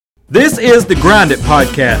This is the Grind It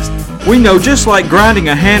Podcast. We know just like grinding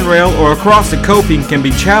a handrail or across the coping can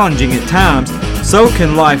be challenging at times, so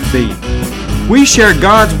can life be. We share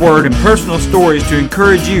God's Word and personal stories to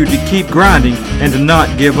encourage you to keep grinding and to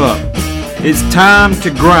not give up. It's time to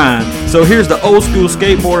grind. So here's the old school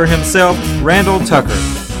skateboarder himself, Randall Tucker.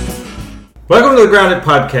 Welcome to the Grind It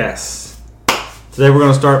Podcast. Today we're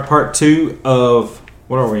going to start part 2 of,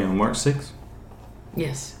 what are we on, March 6th?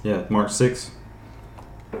 Yes. Yeah, March 6th.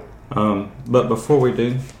 But before we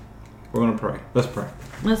do, we're going to pray. Let's pray.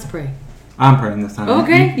 Let's pray. I'm praying this time.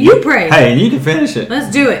 Okay, you pray. Hey, and you can finish it.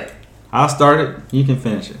 Let's do it. I'll start it. You can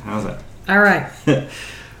finish it. How's that? All right.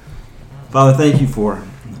 Father, thank you for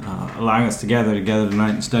allowing us to gather together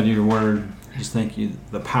tonight and study your word. Just thank you.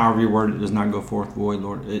 The power of your word, it does not go forth void,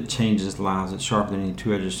 Lord. It changes lives. It's sharper than any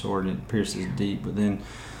two-edged sword, and it pierces deep, but then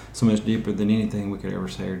so much deeper than anything we could ever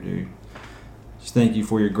say or do. Just thank you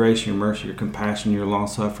for your grace, your mercy, your compassion, your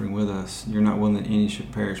long-suffering with us. You're not willing that any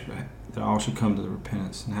should perish, but that all should come to the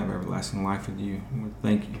repentance and have everlasting life with you. And we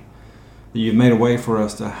thank you that you've made a way for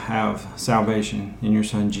us to have salvation in your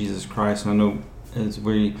Son, Jesus Christ. And I know as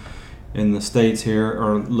we in the States here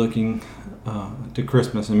are looking to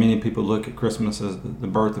Christmas, and many people look at Christmas as the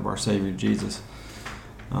birth of our Savior, Jesus.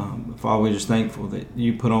 Father, we're just thankful that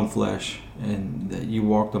you put on flesh and that you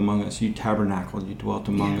walked among us, you tabernacled, you dwelt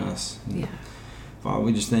among us. And Father,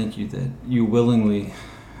 we just thank you that you willingly,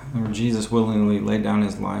 or Jesus willingly laid down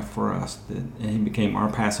his life for us, and he became our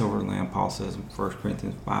Passover lamb, Paul says in 1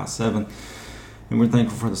 Corinthians 5:7. And we're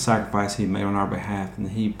thankful for the sacrifice he made on our behalf, and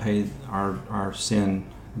that he paid our sin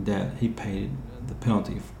debt. He paid the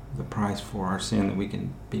penalty, the price for our sin, that we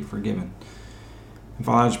can be forgiven. And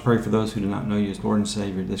Father, I just pray for those who do not know you as Lord and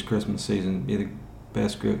Savior this Christmas season, be the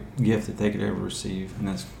best gift that they could ever receive, and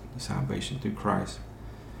that's salvation through Christ.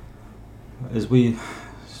 As we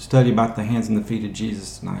study about the hands and the feet of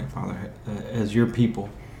Jesus tonight, Father, as your people,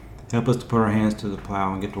 help us to put our hands to the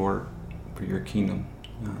plow and get to work for your kingdom,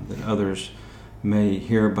 that others may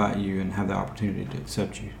hear about you and have the opportunity to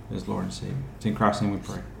accept you as Lord and Savior. It's in Christ's name we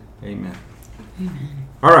pray. Amen. Amen.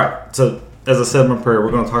 All right, so as I said in my prayer, we're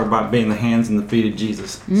going to talk about being the hands and the feet of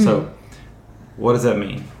Jesus. So what does that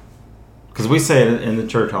mean? Because we say it in the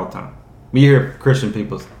church all the time. We hear Christian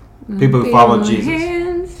people who follow Jesus.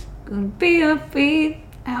 Hands, gonna be your feet.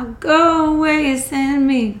 I'll go where you send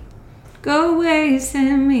me. Go where you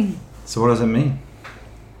send me. So what does it mean?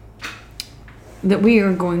 That we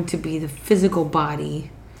are going to be the physical body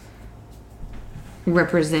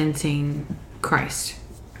representing Christ.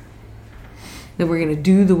 That we're going to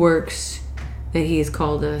do the works that he has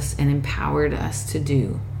called us and empowered us to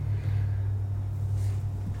do.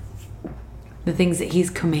 The things that he's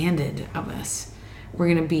commanded of us. We're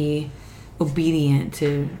going to be obedient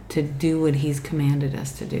to do what he's commanded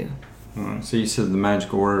us to do. All right, so you said the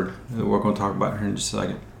magical word that we're going to talk about here in just a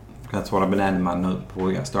second. That's what I've been adding in my note before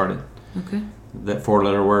we got started. Okay. That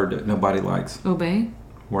 4-letter word that nobody likes. Obey?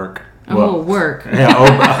 Work. Work.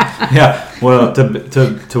 Yeah. Well,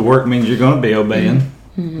 to work means you're going to be obeying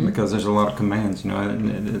because there's a lot of commands,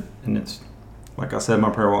 and it's like I said in my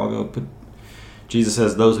prayer a while ago. Jesus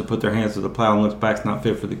says, "Those who put their hands to the plow and look back is not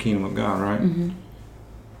fit for the kingdom of God." Right. Mm-hmm.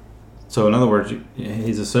 So in other words,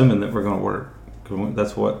 he's assuming that we're going to work.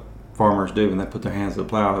 That's what farmers do when they put their hands to the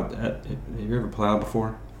plow. Have you ever plowed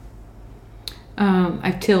before?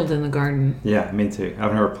 I've tilled in the garden. Yeah, me too.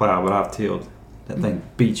 I've never plowed, but I've tilled. That thing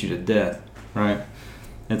beats you to death, right?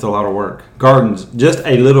 It's a lot of work. Gardens, just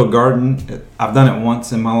a little garden. I've done it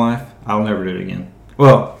once in my life. I'll never do it again.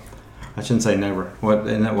 Well, I shouldn't say never.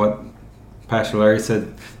 Isn't that what Pastor Larry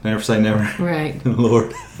said? Never say never. Right.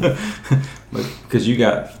 Lord. But because you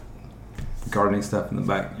got gardening stuff in the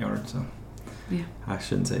backyard, so yeah. I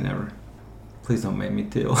shouldn't say never. Please don't make me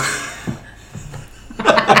till.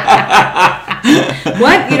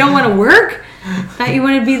 What? You don't want to work? Thought you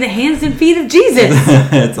wanted to be the hands and feet of Jesus.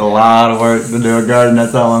 It's a lot of work to do a garden.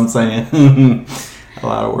 That's all I'm saying. A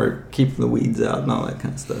lot of work. Keep the weeds out and all that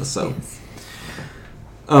kind of stuff. So,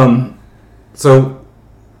 yes. So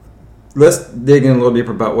let's dig in a little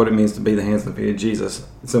deeper about what it means to be the hands and feet of Jesus.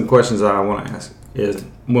 Some questions that I want to ask is,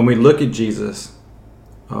 when we look at Jesus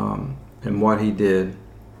and what he did,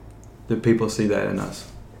 do people see that in us?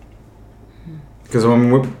 Because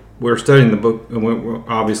when we're studying the book, and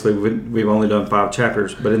obviously we've only done 5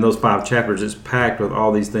 chapters, but in those 5 chapters, it's packed with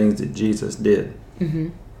all these things that Jesus did. Mm-hmm.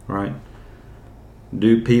 Right?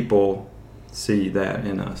 Do people see that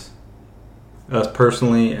in us? Us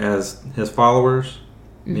personally as his followers,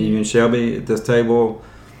 me and Shelby at this table,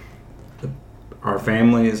 our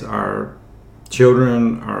families, our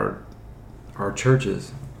children, our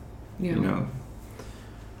churches,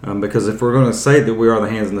 Because if we're going to say that we are the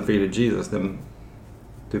hands and the feet of Jesus, then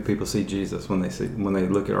do people see Jesus when they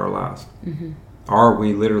look at our lives? Mm-hmm. Are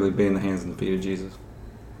we literally being the hands and the feet of Jesus?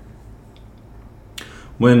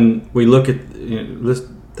 When we look at, let's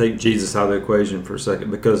take Jesus out of the equation for a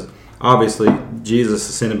second, because obviously Jesus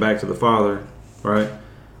ascended back to the Father, right?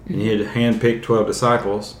 Mm-hmm. And he had handpicked 12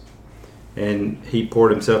 disciples, and he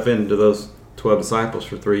poured himself into those 12 disciples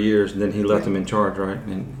for 3 years, and then he left them in charge, right?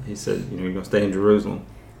 And he said, you're going to stay in Jerusalem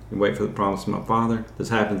and wait for the promise of my Father. This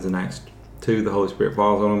happens in Acts 2. The Holy Spirit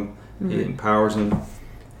falls on them. Mm-hmm. He empowers them,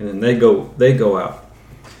 and then they go out.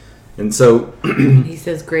 And so he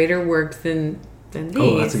says, greater works than these.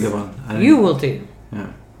 Oh, that's a good one. You will do.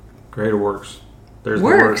 Yeah. Greater works. There's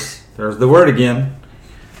works. The word. There's the word again.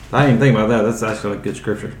 I didn't even think about that. That's actually a good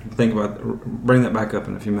scripture. Bring that back up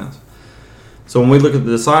in a few minutes. So when we look at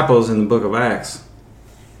the disciples in the book of Acts,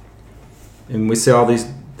 and we see all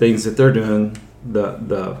these things that they're doing,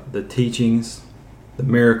 the teachings, the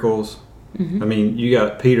miracles. Mm-hmm. I mean, you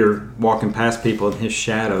got Peter walking past people, and his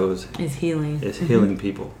shadows is healing. Healing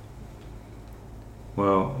people.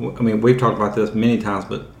 Well, I mean, we've talked about this many times,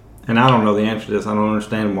 and I don't know the answer to this. I don't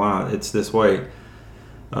understand why it's this way.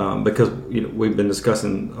 Because we've been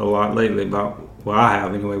discussing a lot lately about, well, I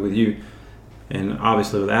have anyway with you, and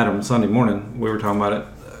obviously with Adam Sunday morning, we were talking about it.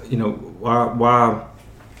 Why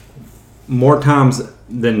more times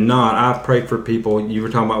than not, I've prayed for people. You were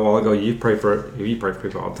talking about a while ago. You pray for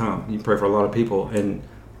people all the time. You pray for a lot of people, and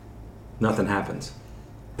nothing happens.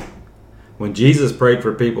 When Jesus prayed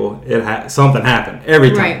for people, something happened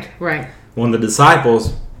every time. Right. When the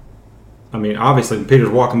disciples, I mean, obviously Peter's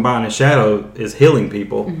walking by in his shadow is healing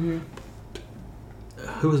people. Mm-hmm.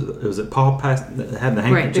 Was it Paul that had the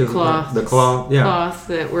handkerchief? Right, the cloth, yeah. Cloths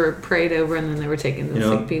that were prayed over, and then they were taken to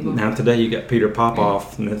the sick people. Now today you got Peter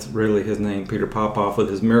Popoff, and that's really his name, Peter Popoff,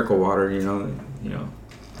 with his miracle water. On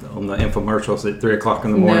the infomercials at 3:00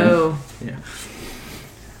 in the morning. No. Yeah.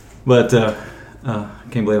 But I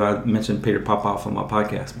can't believe I mentioned Peter Popoff on my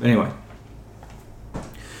podcast. But anyway,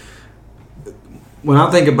 when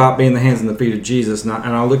I think about being the hands and the feet of Jesus, and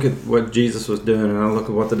I look at what Jesus was doing, and I look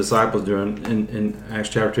at what the disciples doing in Acts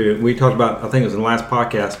chapter 2, we talked about, I think it was in the last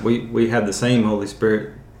podcast, we had the same Holy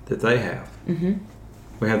Spirit that they have.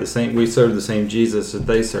 Mm-hmm. We serve the same Jesus that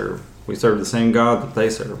they serve. We serve the same God that they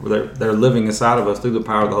serve. They're living inside of us through the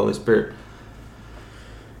power of the Holy Spirit.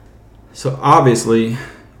 So obviously,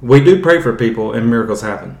 we do pray for people and miracles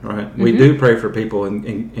happen, right? Mm-hmm. We do pray for people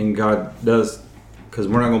and God does, because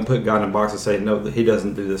we're not going to put God in a box and say, no, that he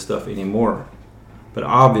doesn't do this stuff anymore. But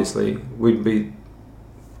obviously, we'd be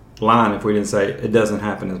lying if we didn't say it doesn't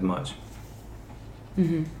happen as much.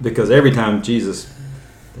 Mm-hmm. Because every time Jesus,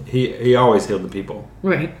 he always healed the people.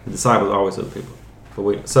 Right. The disciples always healed the people.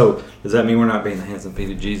 So does that mean we're not being the hands and feet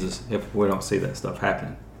of Jesus if we don't see that stuff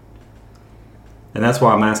happening? And that's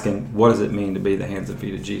why I'm asking, what does it mean to be the hands and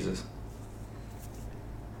feet of Jesus?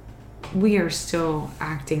 We are still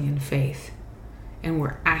acting in faith, and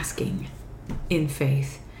we're asking in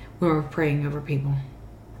faith when we're praying over people,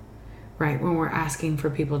 right? When we're asking for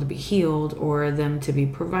people to be healed, or them to be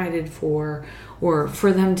provided for, or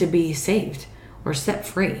for them to be saved or set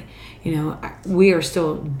free. We are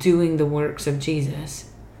still doing the works of Jesus.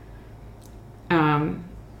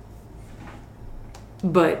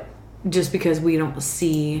 But just because we don't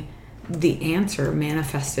see the answer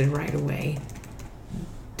manifested right away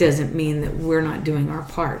doesn't mean that we're not doing our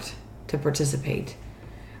part to participate,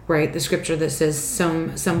 right? The scripture that says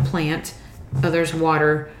some plant, others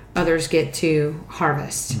water, others get to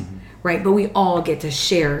harvest, mm-hmm. right? But we all get to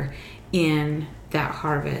share in that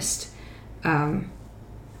harvest.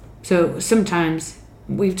 So sometimes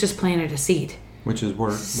we've just planted a seed, which is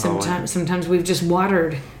work. Sometimes we've just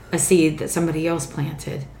watered a seed that somebody else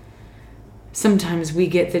planted. Sometimes we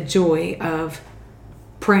get the joy of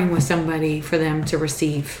praying with somebody for them to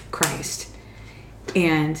receive Christ.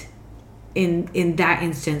 And in that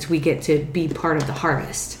instance, we get to be part of the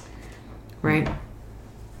harvest, right?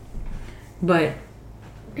 But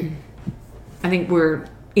I think we're,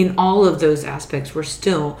 in all of those aspects, we're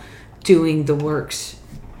still doing the works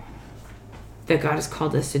that God has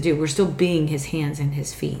called us to do. We're still being his hands and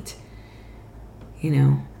his feet.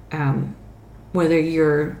 Whether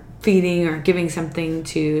you're feeding or giving something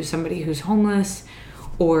to somebody who's homeless,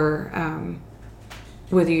 or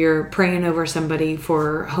whether you're praying over somebody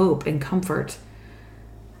for hope and comfort,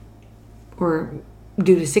 or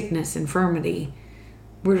due to sickness, infirmity,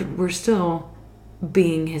 we're still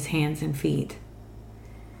being his hands and feet.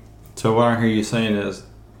 So what I hear you saying is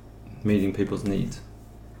meeting people's needs.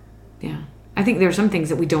 Yeah. I think there are some things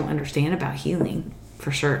that we don't understand about healing,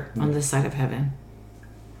 for sure, on this side of heaven.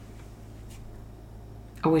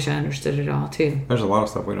 I wish I understood it all too. There's a lot of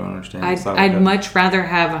stuff we don't understand. I'd much rather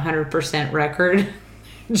have 100% record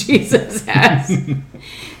Jesus has.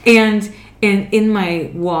 and in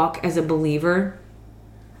my walk as a believer,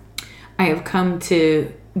 I have come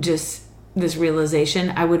to just this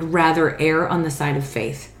realization: I would rather err on the side of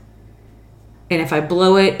faith. And if I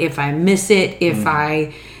blow it, if I miss it, if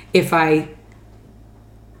I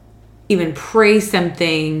even pray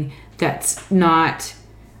something that's not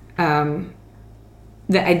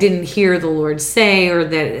that I didn't hear the Lord say, or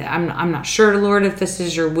that I'm not sure, Lord, if this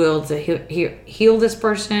is your will to heal this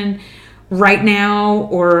person right now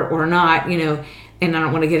or not, and I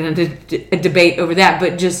don't want to get into a debate over that,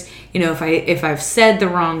 but just, if I've said the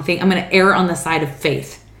wrong thing, I'm going to err on the side of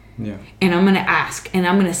faith. Yeah. And I'm going to ask, and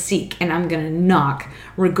I'm going to seek, and I'm going to knock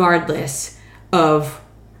regardless of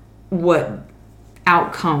what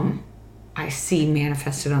outcome I see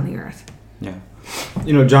manifested on the earth. Yeah.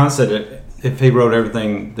 John said it. If he wrote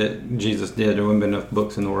everything that Jesus did, there wouldn't be enough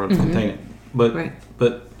books in the world to contain it.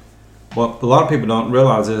 But what a lot of people don't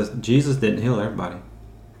realize is Jesus didn't heal everybody.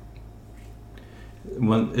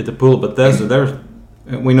 When at the pool of Bethesda,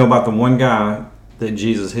 we know about the one guy that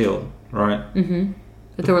Jesus healed, right? Mm-hmm.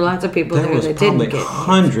 But there were lots of people there that didn't get There was probably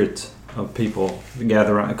hundreds of people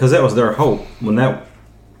gathered around, because that was their hope when that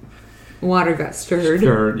water got stirred,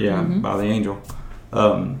 by the angel.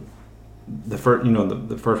 The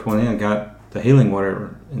first one in got the healing,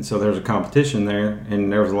 whatever, and so there's a competition there,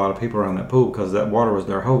 and there was a lot of people around that pool because that water was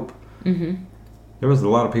their hope. Mm-hmm. There was a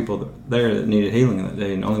lot of people there that needed healing that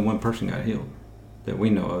day, and only one person got healed that we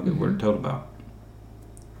know of, that we're told about.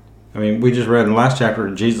 I mean, we just read in the last chapter,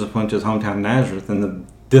 Jesus went to his hometown Nazareth, and the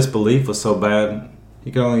disbelief was so bad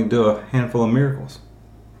he could only do a handful of miracles.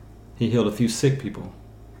 He healed a few sick people,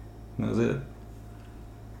 and that was it.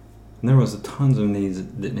 And there was tons of needs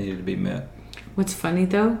that needed to be met. What's funny,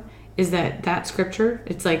 though, is that scripture,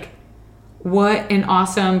 it's like, what an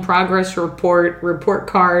awesome progress report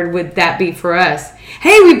card would that be for us?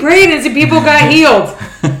 Hey, we prayed and some people got healed.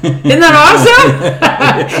 Isn't that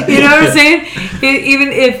awesome? You know what I'm saying?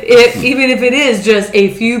 Even if it is just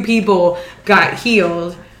a few people got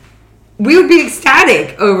healed, we would be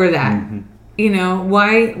ecstatic over that. Mm-hmm.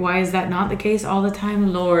 Why is that not the case all the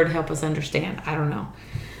time? Lord, help us understand. I don't know.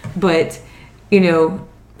 But,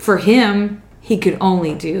 for him, he could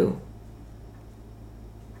only do.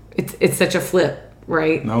 It's such a flip,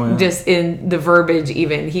 right? Oh, yeah. Just in the verbiage,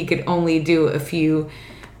 even he could only do a few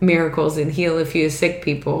miracles and heal a few sick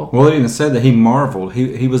people. Well, it even said that he marveled.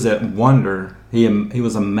 He was at wonder. He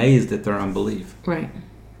was amazed at their unbelief. Right.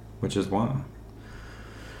 Which is why.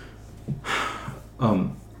 I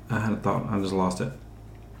had a thought. I just lost it.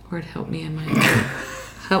 Lord, help me in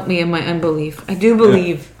my unbelief. I do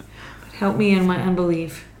believe, but help me in my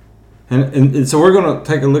unbelief. And so we're going to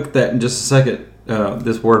take a look at that in just a second.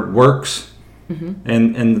 This word works,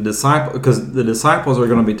 and the disciple, because the disciples are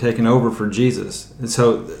going to be taking over for Jesus, and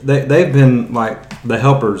so they've been like the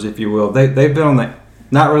helpers, if you will. They've been on the,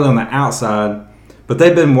 not really on the outside, but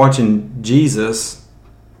they've been watching Jesus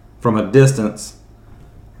from a distance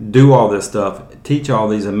do all this stuff, teach all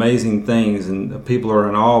these amazing things, and people are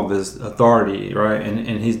in awe of his authority, right?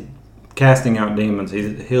 And he's casting out demons,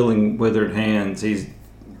 he's healing withered hands, he's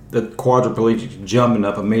the quadriplegic jumping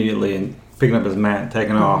up immediately and picking up his mat and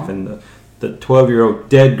taking off, and the 12-year-old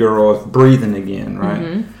dead girl is breathing again,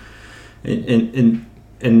 right? And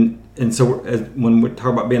so when we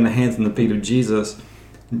talk about being the hands and the feet of Jesus,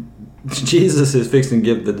 Jesus is fixing to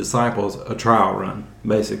give the disciples a trial run,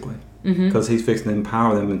 basically, because he's fixing to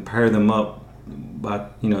empower them and pair them up by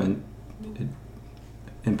in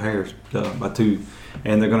pairs by two,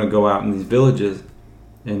 and they're going to go out in these villages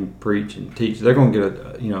and preach and teach. They're going to get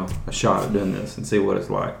a shot at doing this and see what it's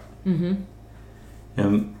like.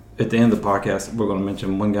 And at the end of the podcast, we're going to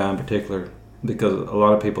mention one guy in particular, because a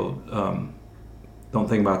lot of people don't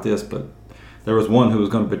think about this, but there was one who was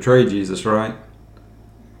going to betray Jesus, right?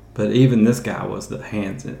 But even this guy was the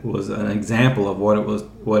hands. It was an example of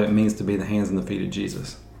what it means to be the hands and the feet of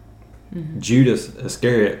Jesus. Judas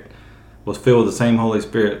Iscariot was filled with the same Holy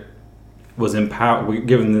Spirit, was empowered,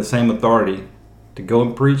 given the same authority to go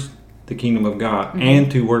and preach the kingdom of God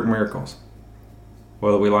and to work miracles,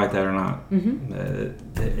 whether we like that or not.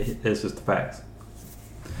 It's just the facts.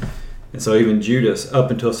 And so even Judas,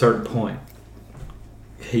 up until a certain point,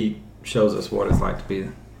 he shows us what it's like to be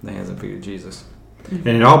the hands and feet of Jesus. And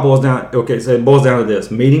it all boils down, so it boils down to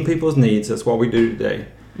this: meeting people's needs. That's what we do today.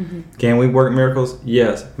 Can we work miracles?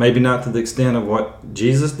 Yes. Maybe not to the extent of what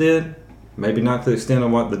Jesus did, maybe not to the extent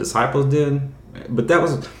of what the disciples did, but that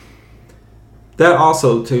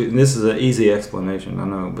also too, and this is an easy explanation, I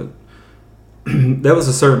know, but there was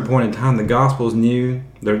a certain point in time the Gospels new.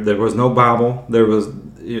 There was no Bible.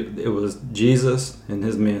 It was Jesus and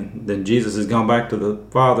his men. Then Jesus has gone back to the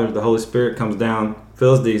Father. The Holy Spirit comes down,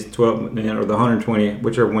 fills these 12 men, or the 120,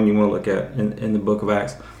 whichever one you want to look at in the book of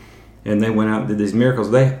Acts. And they went out and did these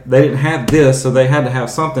miracles. They didn't have this, so they had to have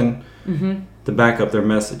something to back up their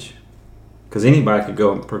message. Because anybody could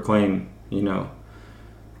go and proclaim,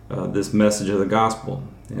 this message of the gospel.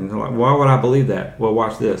 And they're like, why would I believe that? Well,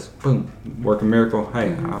 watch this. Boom. Work a miracle.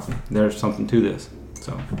 Hey, there's something to this.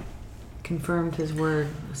 So confirmed his word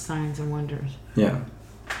with signs and wonders. Yeah.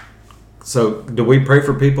 So do we pray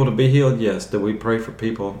for people to be healed? Yes. Do we pray for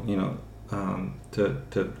people,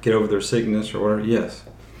 to get over their sickness or whatever? Yes.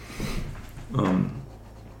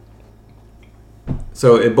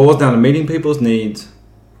 So it boils down to meeting people's needs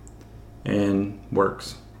and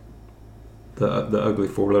works. The ugly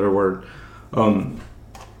 4-letter word.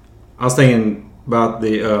 I was thinking about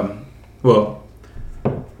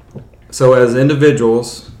so as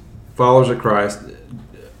individuals, followers of Christ,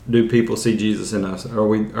 do people see Jesus in us? Are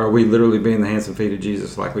we literally being the hands and feet of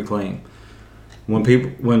Jesus like we claim? When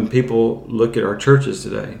people look at our churches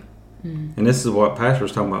today, and this is what Pastor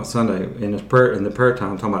was talking about Sunday in the prayer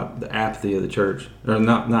time, talking about the apathy of the church, or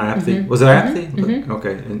not apathy. Was it apathy?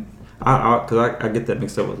 Okay, and I get that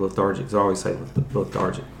mixed up with lethargic. So I always say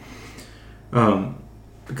lethargic,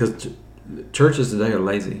 because churches today are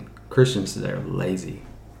lazy. Christians today are lazy.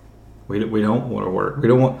 We don't want to work. We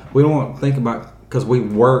don't want to think about, because we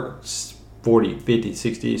work 40, 50,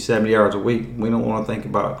 60, 70 hours a week. We don't want to think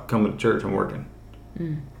about coming to church and working.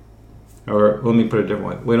 Or let me put it a different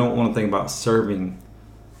way. We don't want to think about serving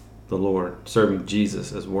the Lord, serving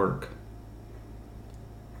Jesus as work.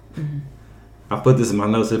 I put this in my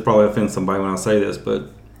notes. It probably offends somebody when I say this,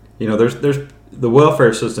 but there's the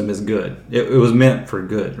welfare system is good. It was meant for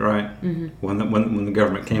good, right? When the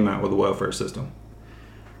government came out with the welfare system.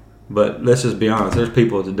 But let's just be honest. There's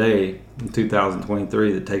people today in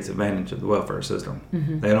 2023 that takes advantage of the welfare system.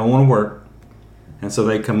 They don't want to work, and so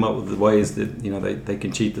they come up with the ways that they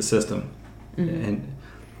can cheat the system. And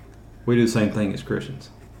we do the same thing as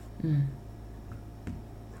Christians.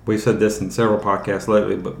 We've said this in several podcasts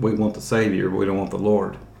lately, but we want the Savior. We don't want the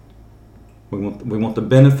Lord. We want the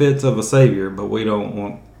benefits of a Savior, but we don't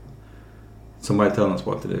want somebody telling us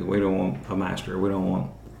what to do. We don't want a master. We don't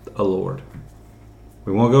want a Lord.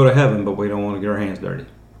 We want to go to heaven, but we don't want to get our hands dirty.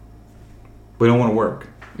 We don't want to work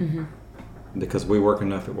because we work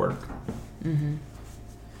enough at work.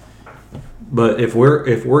 But if we're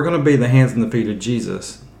going to be the hands and the feet of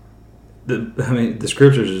Jesus, the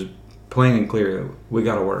scriptures is plain and clear. We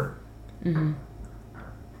got to work.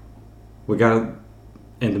 We got to,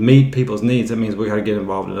 and to meet people's needs, that means we got to get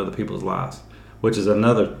involved in other people's lives, which is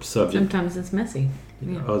another subject. Sometimes it's messy.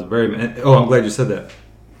 Yeah. I'm glad you said that.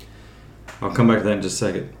 I'll come back to that in just a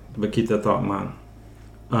second, but keep that thought in mind.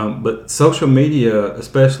 But social media,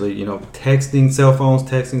 especially, texting, cell phones,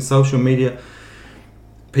 texting, social media,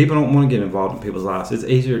 people don't want to get involved in people's lives. It's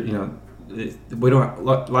easier, we don't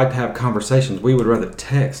like to have conversations. We would rather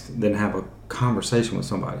text than have a conversation with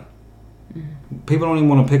somebody. People don't even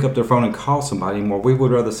want to pick up their phone and call somebody anymore. We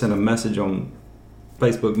would rather send a message on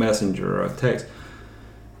Facebook Messenger or a text.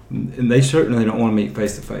 And they certainly don't want to meet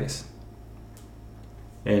face to face.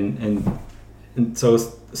 And so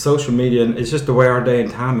social media, it's just the way our day and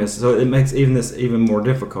time is. So it makes this even more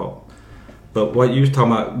difficult. But what you were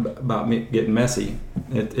talking about me getting messy,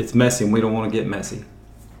 it's messy, and we don't want to get messy.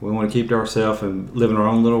 We want to keep to ourselves and live in our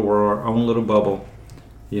own little world, our own little bubble,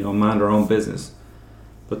 mind our own business.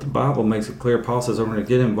 But the Bible makes it clear. Paul says we're going to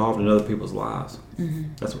get involved in other people's lives.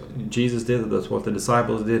 That's what Jesus did. That's what the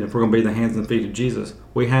disciples did. If we're going to be the hands and feet of Jesus,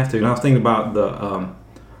 we have to. And I was thinking about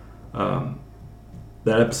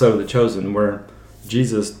that episode of The Chosen where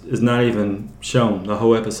Jesus is not even shown the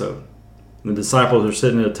whole episode. The disciples are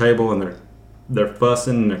sitting at a table and they're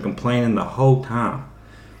fussing and they're complaining the whole time.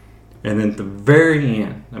 And then at the very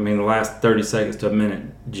end, the last 30 seconds to a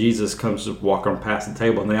minute, Jesus comes just walking past the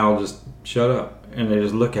table and they all just shut up and they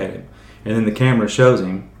just look at him. And then the camera shows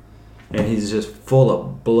him and he's just full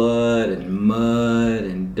of blood and mud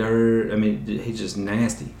and dirt. He's just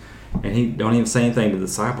nasty. And he don't even say anything to the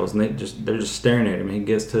disciples, and they're just staring at him. And he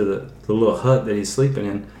gets to the little hut that he's sleeping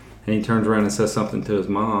in, and he turns around and says something to his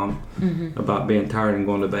mom about being tired and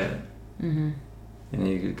going to bed. And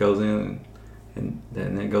he goes in, and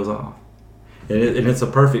then it goes off. And it's a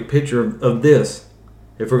perfect picture of this.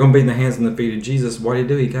 If we're going to be in the hands and the feet of Jesus, what did he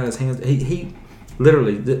do? He got his hands. He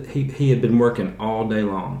literally he had been working all day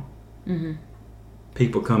long.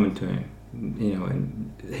 People coming to him,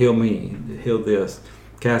 and heal me, heal this.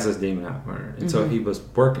 Cast this demon out, and so he was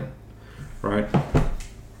working, right?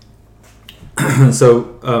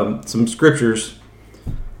 So some scriptures.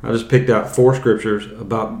 I just picked out 4 scriptures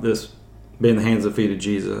about this being the hands and feet of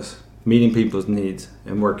Jesus, meeting people's needs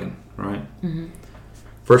and working, right? 1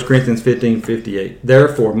 Corinthians 15:58.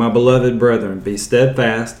 Therefore, my beloved brethren, be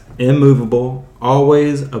steadfast, immovable,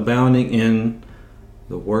 always abounding in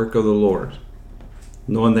the work of the Lord,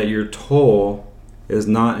 knowing that your toil is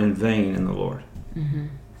not in vain in the Lord.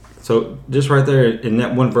 So just right there in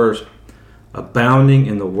that one verse, abounding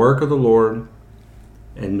in the work of the Lord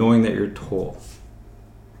and knowing that your toil.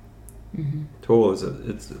 Toil is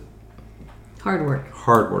it's hard work.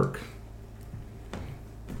 Hard work.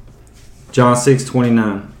 John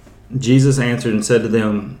 6:29. Jesus answered and said to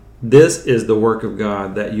them, "This is the work of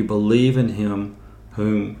God, that you believe in Him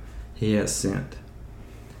whom He has sent."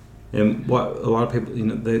 And what a lot of people,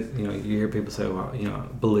 you hear people say, "Well,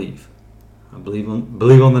 believe. I believe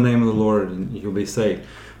on the name of the Lord, and you'll be saved."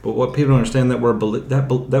 But what people don't understand, that word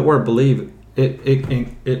believe,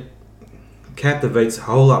 it captivates a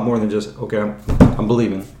whole lot more than just, okay, I'm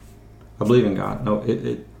believing. I believe in God. No,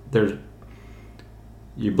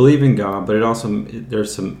 you believe in God, but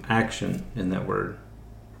there's some action in that word.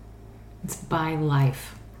 It's by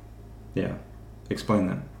life. Yeah. Explain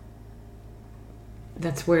that.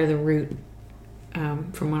 That's where the root,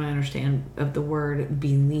 from what I understand, of the word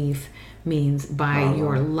belief means by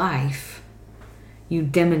your life, you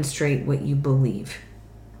demonstrate what you believe.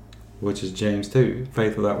 Which is James 2.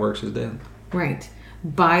 Faith without works is dead. Right.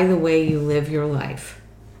 By the way you live your life,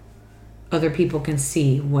 other people can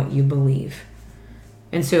see what you believe.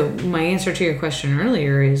 And so my answer to your question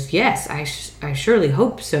earlier is yes, I surely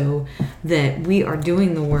hope so, that we are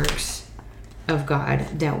doing the works of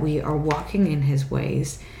God, that we are walking in His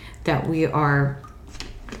ways, that we are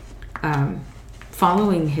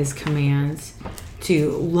following His commands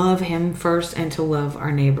to love Him first and to love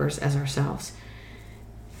our neighbors as ourselves.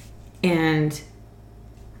 And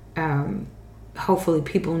hopefully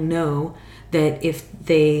people know that if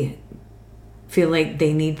they feel like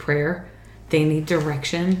they need prayer, they need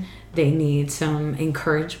direction, they need some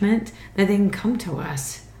encouragement, that they can come to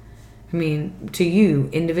us. I mean, to you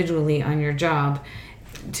individually on your job,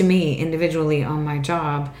 to me individually on my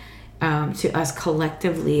job, to us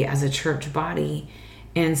collectively as a church body,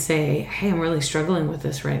 and say, hey, I'm really struggling with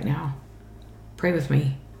this right now. Pray with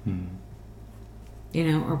me.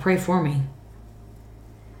 Or pray for me.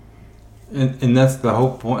 And that's the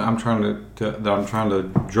whole point I'm trying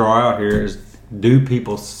to draw out here is, do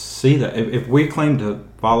people see that? If we claim to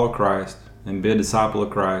follow Christ and be a disciple of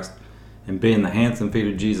Christ and be in the hands and feet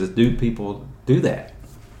of Jesus, do people do that?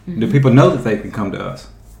 Do people know that they can come to us?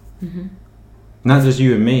 Not just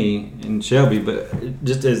you and me and Shelby, but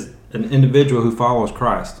just as an individual who follows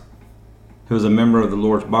Christ, who is a member of the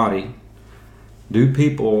Lord's body, do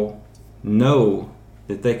people know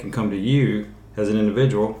that they can come to you as an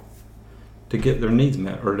individual to get their needs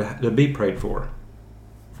met or to be prayed for?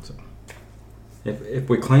 So, if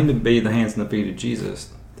we claim to be the hands and the feet of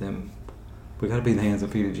Jesus, then we got to be the hands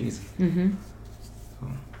and feet of Jesus. So,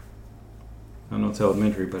 I know it's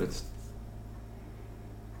elementary, but it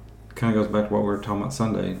kind of goes back to what we were talking about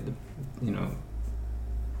Sunday.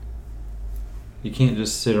 You can't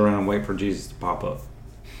just sit around and wait for Jesus to pop up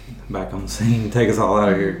back on the scene and take us all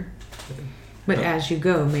out of here. But as you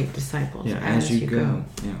go, make disciples. Yeah, as you go.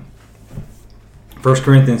 Yeah. 1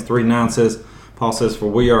 Corinthians 3:9 says, Paul says, for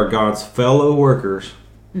we are God's fellow workers.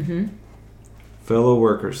 Fellow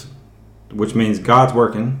workers, which means God's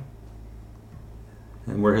working,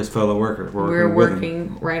 and we're His fellow workers. We're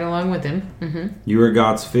working right along with Him. You are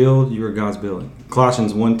God's field. You are God's building.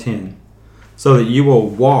 Colossians 1:10, so that you will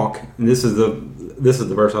walk. And this is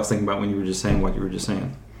the verse I was thinking about when you were just saying what you were just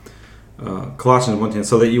saying. Colossians 1:10,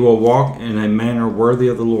 so that you will walk in a manner worthy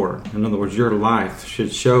of the Lord. In other words, your life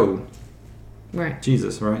should show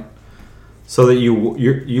Jesus, right? So that you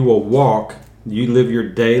will walk, you live your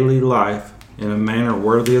daily life in a manner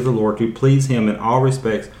worthy of the Lord, to please Him in all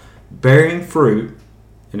respects, bearing fruit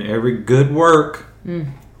in every good work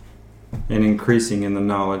and increasing in the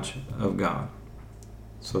knowledge of God.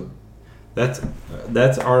 So that's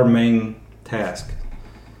our main task,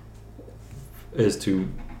 is to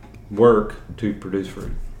work to produce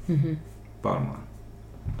fruit. Bottom line.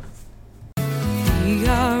 We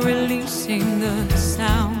are releasing the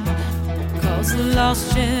sound, cause the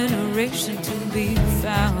lost generation to be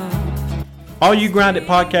found. All you Grind It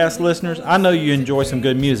podcast listeners, I know you enjoy some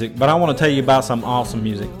good music, but I want to tell you about some awesome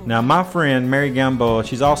music. Now, my friend Mary Gamboa,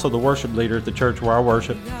 she's also the worship leader at the church where I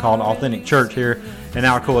worship, called Authentic Church here in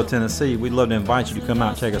Alcoa, Tennessee. We'd love to invite you to come out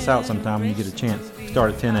and check us out sometime when you get a chance. We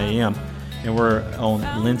start at 10 a.m. and we're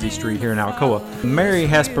on Lindsay Street here in Alcoa. Mary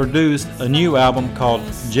has produced a new album called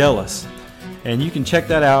Jealous. And you can check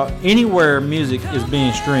that out anywhere music is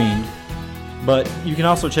being streamed. But you can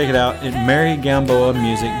also check it out at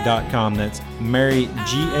marygamboamusic.com. That's Mary,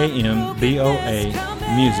 Gamboa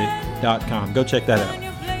music.com. Go check that out.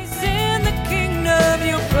 In the kingdom,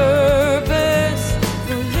 your purpose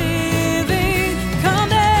for living, come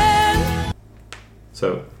down.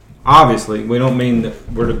 So, obviously, we don't mean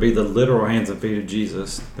that we're to be the literal hands and feet of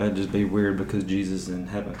Jesus. That'd just be weird because Jesus is in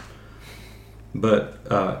heaven. But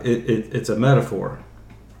it's a metaphor.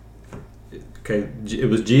 Okay, it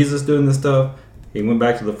was Jesus doing this stuff. He went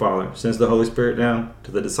back to the Father, sends the Holy Spirit down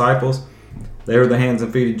to the disciples. They were the hands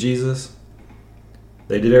and feet of Jesus.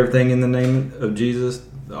 They did everything in the name of Jesus.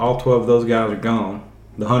 All 12 of those guys are gone.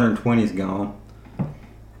 The 120 is gone.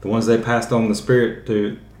 The ones they passed on the Spirit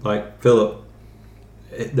to, like Philip,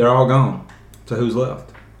 they're all gone. So who's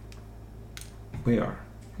left? We are.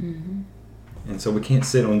 Mm-hmm. And so we can't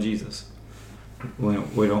sit on Jesus.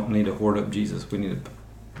 We don't need to hoard up Jesus. We need to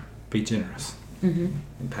be generous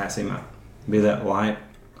and pass him out. Be that light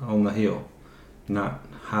on the hill, not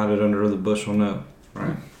hide it under the bushel. No,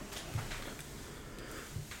 right?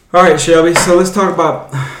 All right, Shelby. So let's talk about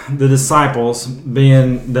the disciples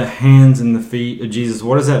being the hands and the feet of Jesus.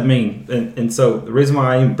 What does that mean? And so the reason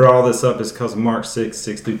why I even brought all this up is because of Mark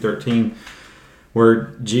 6:6-13,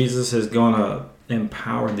 where Jesus is going to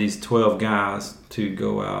empower these 12 guys to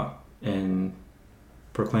go out and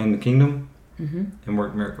proclaim the kingdom and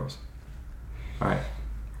work miracles. All right.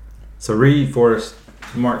 So read for us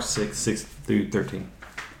Mark 6:6-13.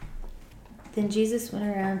 Then Jesus went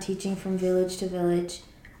around teaching from village to village.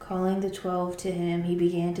 Calling the 12 to him, he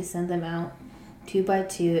began to send them out 2 by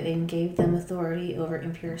 2 and gave them authority over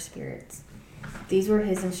impure spirits. These were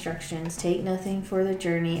his instructions: take nothing for the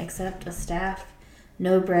journey except a staff,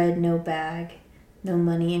 no bread, no bag, no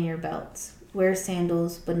money in your belts. Wear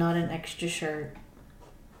sandals, but not an extra shirt.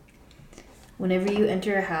 Whenever you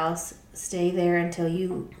enter a house, stay there until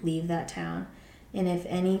you leave that town. And if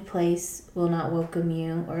any place will not welcome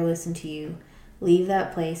you or listen to you, leave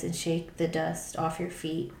that place and shake the dust off your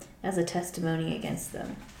feet as a testimony against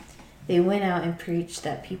them. They went out and preached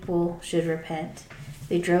that people should repent.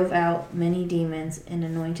 They drove out many demons and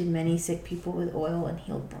anointed many sick people with oil and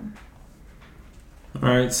healed them. All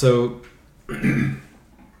right, so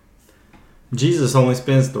Jesus only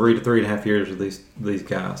spends 3 to 3.5 years with these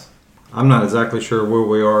guys. I'm not exactly sure where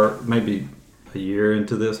we are. Maybe a year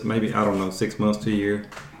into this. Maybe, I don't know, 6 months to a year.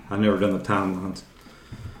 I've never done the timelines.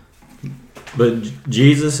 But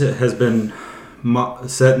Jesus has been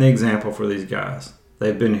setting the example for these guys.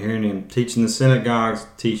 They've been hearing him teach in the synagogues,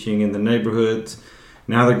 teaching in the neighborhoods.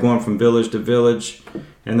 Now they're going from village to village,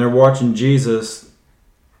 and they're watching Jesus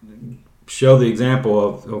show the example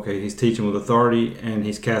of, okay, he's teaching with authority, and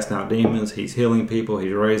he's casting out demons, he's healing people,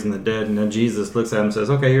 he's raising the dead, and then Jesus looks at him and says,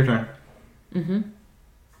 okay, your turn.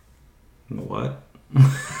 What?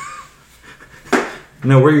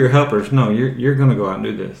 No, we're your helpers. No, you're going to go out and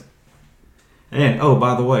do this. And, oh,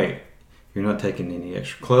 by the way, you're not taking any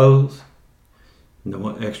extra clothes,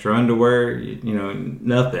 no extra underwear,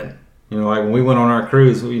 nothing. Like when we went on our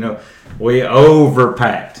cruise, we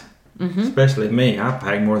overpacked. Especially me. I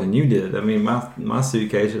packed more than you did. I mean, my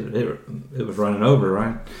suitcase, it was running over,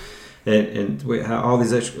 right? And we had all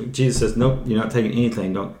these extra. Jesus says, nope, you're not taking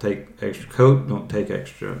anything. Don't take extra coat. Don't take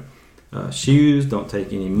extra shoes. Don't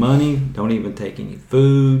take any money. Don't even take any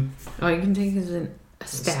food. All you can take is a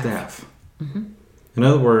staff. In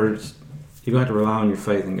other words, you're going to have to rely on your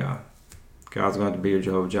faith in God. God's going to have to be your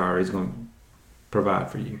Jehovah Jireh. He's going to provide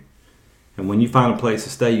for you. And when you find a place to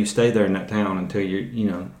stay, you stay there in that town until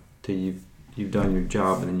till you've done your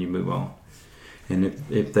job, and then you move on. And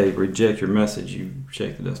if they reject your message, you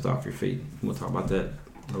shake the dust off your feet. We'll talk about that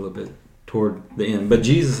a little bit toward the end. But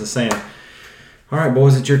Jesus is saying, all right,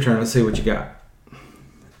 boys, it's your turn. Let's see what you got.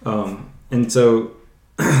 And so,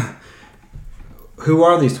 who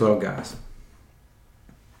are these 12 guys?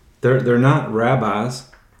 They're not rabbis.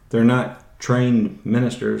 They're not trained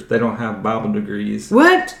ministers. They don't have Bible degrees.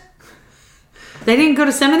 What? They didn't go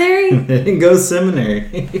to seminary? They didn't go to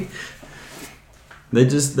seminary. They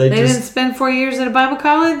didn't spend 4 years at a Bible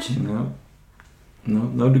college?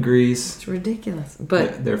 No degrees. It's ridiculous.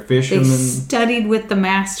 But they're fishermen. They studied with the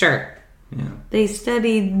master. Yeah. They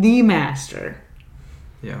studied the master.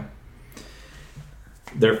 Yeah.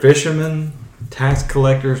 They're fishermen, tax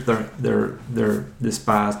collectors. They're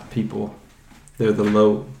despised people. They're the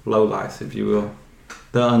low life, if you will.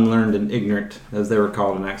 The unlearned and ignorant, as they were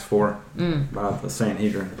called in Acts 4 by the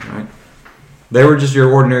Sanhedrin, right? They were just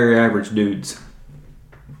your ordinary average dudes.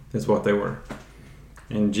 That's what they were.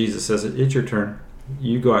 And Jesus says, it's your turn.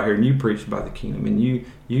 You go out here and you preach about the kingdom. And you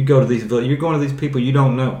go to these villages. You're going to these people you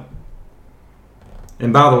don't know.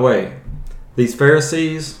 And by the way, these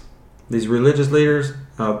Pharisees, these religious leaders,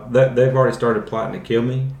 they've already started plotting to kill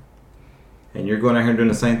me. And you're going out here doing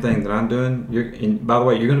the same thing that I'm doing. And by the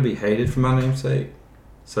way, you're going to be hated for my name's sake.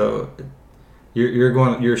 So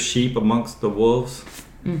you're sheep amongst the wolves.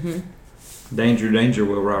 Mm-hmm. Danger, danger,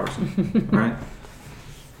 Will Robertson. Right?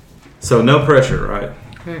 So no pressure, right?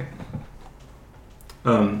 Right.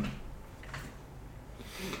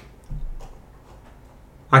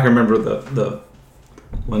 I can remember the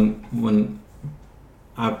when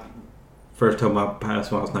I first told my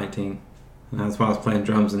pastor when I was 19, and that's when I was playing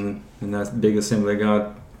drums in that big Assembly of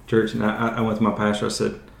God church, and I went to my pastor. I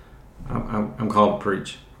said, I'm called to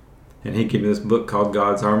preach, and he gave me this book called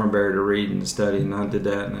God's Armor Bearer to read and to study, and I did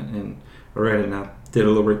that, and I read it, and I did a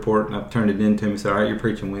little report, and I turned it in to him. He said, all right, you're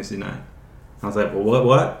preaching Wednesday night. I was like, well,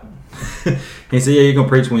 what? He said, yeah, you're going to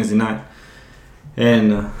preach Wednesday night.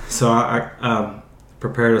 And so I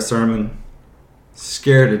prepared a sermon,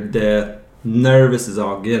 scared to death, nervous as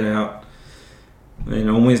all get out.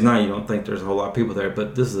 On Wednesday night, you don't think there's a whole lot of people there,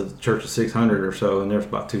 but this is a church of 600 or so, and there's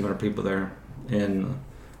about 200 people there, and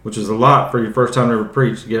which is a lot for your first time to ever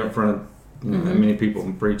preach, to get up in front of that many people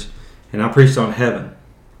and preach. And I preached on heaven.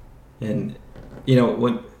 And,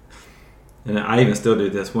 and I even still do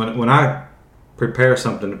this. When I prepare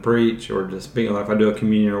something to preach or to speak, like if I do a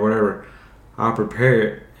communion or whatever, I'll prepare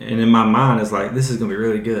it. And in my mind, it's like, this is going to be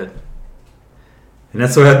really good. And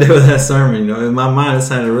that's what I did with that sermon. In my mind, it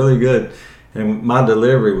sounded really good. And my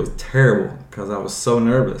delivery was terrible because I was so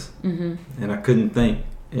nervous. Mm-hmm. And I couldn't think.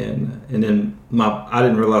 And then I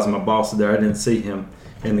didn't realize my boss was there. I didn't see him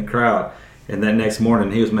in the crowd. And that next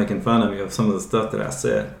morning, he was making fun of me of some of the stuff that I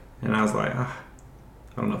said. And I was like, I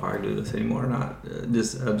don't know if I can do this anymore or not. I'm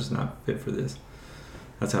just not fit for this.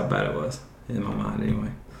 That's how bad it was in my mind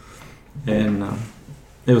anyway. And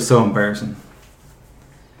it was so embarrassing.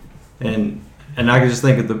 And I could just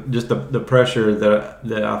think of the pressure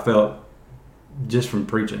that I felt just from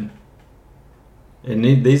preaching. And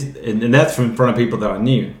that's from in front of people that I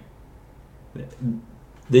knew.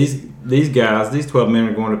 These guys, these 12 men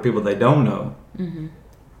are going to people they don't know. Mm-hmm.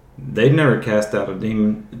 They've never cast out a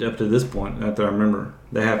demon up to this point. That I remember,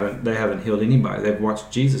 they haven't healed anybody. They've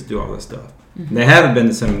watched Jesus do all this stuff. Mm-hmm. They haven't been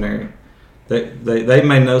to seminary. They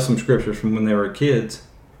may know some scriptures from when they were kids,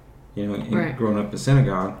 right. Growing up in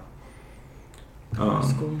synagogue.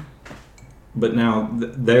 School. But now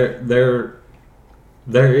they're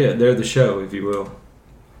the show, if you will.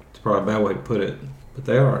 It's probably a bad way to put it, but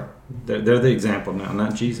they are. They're the example now,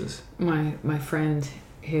 not Jesus. My friend,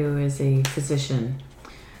 who is a physician,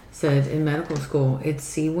 said in medical school, it's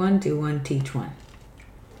see one, do one, teach one.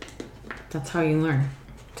 That's how you learn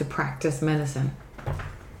to practice medicine.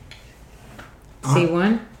 See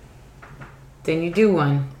one, then you do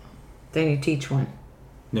one, then you teach one.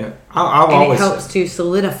 Yeah, it helps to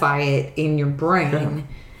solidify it in your brain.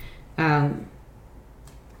 Yeah.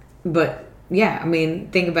 But yeah,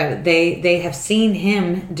 think about it. They have seen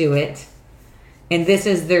him do it, and this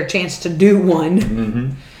is their chance to do one,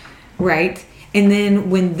 mm-hmm. right? And then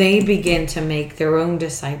when they begin to make their own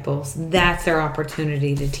disciples, that's their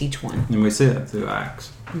opportunity to teach one. And we see that through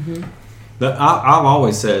Acts. Mm-hmm. I've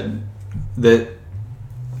always said that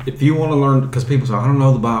if you want to learn, because people say, I don't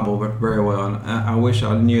know the Bible very well, and I wish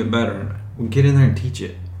I knew it better. Well, get in there and teach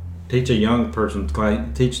it. Teach a young person's class.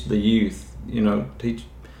 Teach the youth.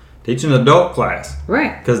 Teach an adult class.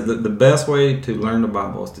 Right. Because the best way to learn the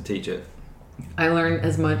Bible is to teach it. I learn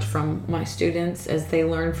as much from my students as they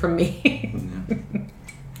learn from me.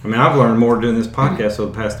 Yeah. I've learned more doing this podcast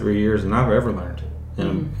over the past 3 years than I've ever learned. I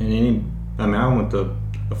went to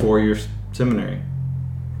a 4-year seminary.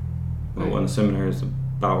 Well, it wasn't a seminary, it's a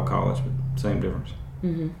Bible college, but same difference.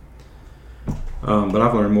 Mm-hmm. But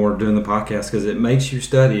I've learned more doing the podcast because it makes you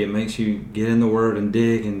study. It makes you get in the Word and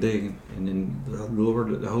dig. And then the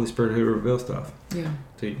Lord, the Holy Spirit, who reveals stuff to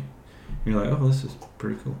you. You're like, oh, this is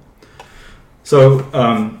pretty cool. So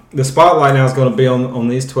the spotlight now is going to be on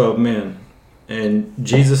these 12 men. And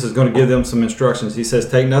Jesus is going to give them some instructions. He says,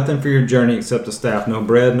 take nothing for your journey except a staff. No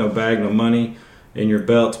bread, no bag, no money in your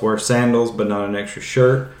belts. Wear sandals, but not an extra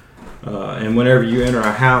shirt. And whenever you enter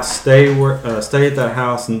a house, stay at that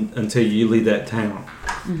house until you leave that town.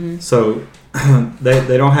 Mm-hmm. So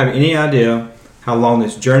they don't have any idea how long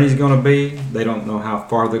this journey is going to be. They don't know how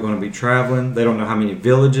far they're going to be traveling. They don't know how many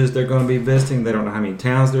villages they're going to be visiting. They don't know how many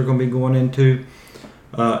towns they're going to be going into.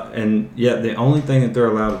 And yet the only thing that they're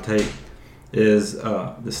allowed to take is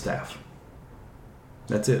the staff.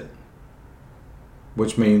 That's it.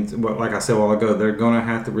 Which means, like I said a while ago, they're going to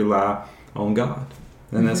have to rely on God.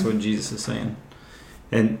 And that's what Jesus is saying.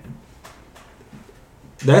 And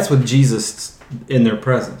that's what Jesus in their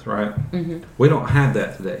presence, right? Mm-hmm. We don't have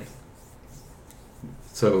that today.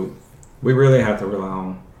 So we really have to rely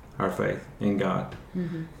on our faith in God,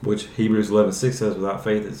 Mm-hmm. which Hebrews 11:6 says, without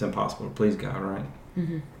faith it's impossible to please God, right?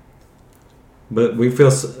 Mm-hmm. But we feel,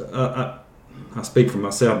 I speak for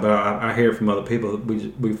myself, but I hear from other people,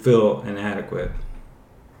 we feel inadequate.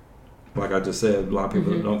 Like I just said, a lot of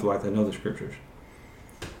people Mhm. don't feel like they know the scriptures.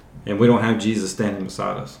 And we don't have Jesus standing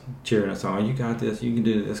beside us, cheering us on. You got this, you can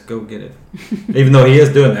do this, go get it. Even though he is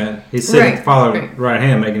doing that, he's sitting at the Right, Father's right. right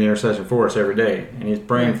hand making intercession for us every day. And he's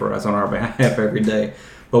praying Right. for us on our behalf every day.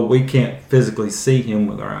 But we can't physically see him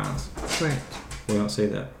with our eyes. Right. We don't see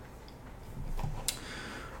that.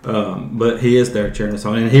 But he is there cheering us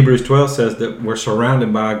on. And Hebrews 12 says that we're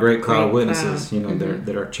surrounded by a great cloud of Great witnesses, cloud. Mhm.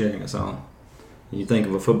 that are cheering us on. You think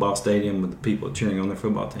of a football stadium with the people cheering on their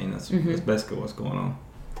football team. That's basically what's going on,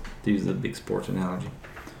 to use the big sports analogy.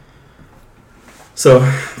 So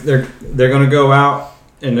they're going to go out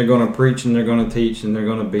and they're going to preach and they're going to teach and they're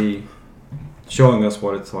going to be showing us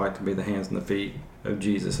what it's like to be the hands and the feet of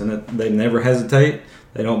Jesus. And they never hesitate.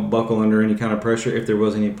 They don't buckle under any kind of pressure. If there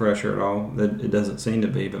was any pressure at all, that it doesn't seem to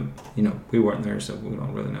be. But we weren't there, so we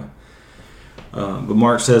don't really know. But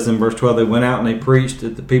Mark says in verse 12, they went out and they preached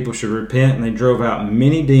that the people should repent, and they drove out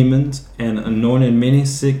many demons and anointed many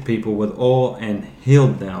sick people with oil and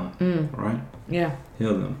healed them. Right? Yeah.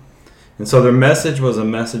 Healed them. And so their message was a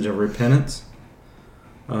message of repentance.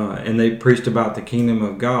 And they preached about the kingdom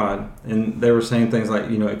of God. And they were saying things like,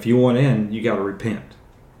 if you want in, you got to repent,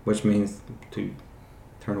 which means to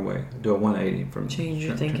turn away, do a 180 from Change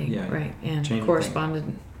your thinking. Yeah, Right. And change your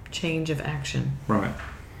correspondent change of action. Right.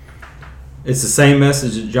 It's the same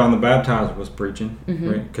message that John the Baptizer was preaching,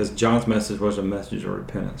 Mhm. right? Because John's message was a message of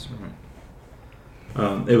repentance,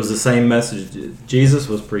 right? It was the same message Jesus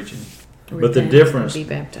was preaching. But the Repent difference- and be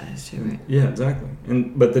baptized too, right? Yeah, exactly.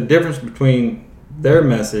 But the difference between their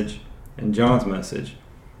message and John's message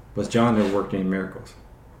was John never worked any miracles.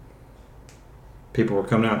 People were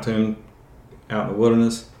coming out to him out in the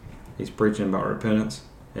wilderness. He's preaching about repentance,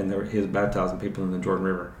 and he was baptizing people in the Jordan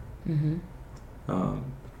River. Mm-hmm.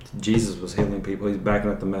 Jesus was healing people. He's backing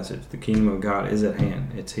up the message. The kingdom of God is at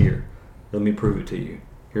hand. It's here. Let me prove it to you.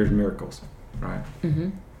 Here's miracles, right? Mm-hmm.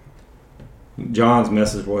 John's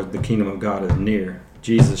message was the kingdom of God is near.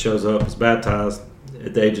 Jesus shows up, is baptized.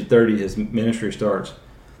 At the age of 30, his ministry starts.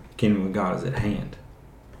 The kingdom of God is at hand.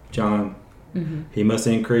 John, Mm-hmm. he must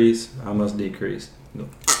increase, I must decrease. And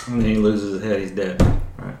then he loses his head, he's dead,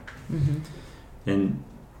 right? Mm-hmm.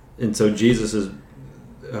 And so Jesus is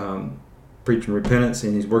preaching repentance,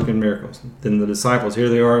 and he's working miracles. Then the disciples, here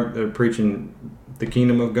they are, they're preaching the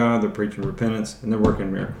kingdom of God, they're preaching repentance, and they're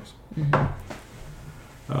working miracles. Mm-hmm.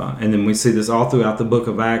 And then we see this all throughout the book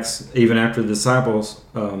of Acts. Even after the disciples,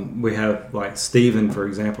 we have like Stephen, for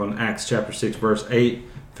example, in Acts chapter 6, verse 8,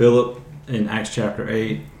 Philip in Acts chapter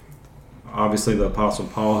 8, obviously the Apostle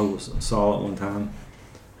Paul, who was Saul at one time,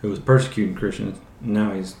 who was persecuting Christians.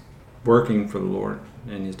 Now he's working for the Lord,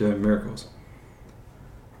 and he's doing miracles.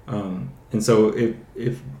 And so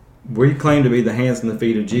if we claim to be the hands and the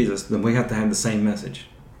feet of Jesus, then we have to have the same message.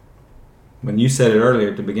 When you said it earlier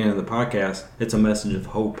at the beginning of the podcast, it's a message of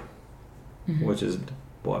hope, Mm-hmm. which is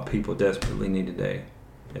what people desperately need today,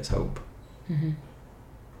 is hope. Mm-hmm.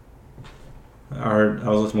 I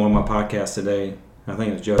was listening to one of my podcasts today, I think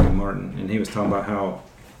it was Jody Martin, and he was talking about how,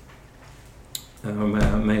 it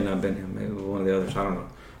may not have been him, maybe one of the others, I don't know.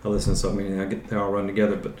 I listen to so many, they all run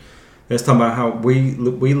together, but it's talking about how we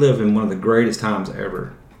live in one of the greatest times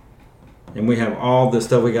ever. And we have all this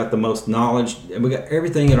stuff, we got the most knowledge, and we got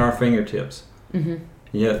everything at our fingertips. Mm-hmm.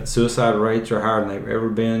 Yet suicide rates are higher than they've ever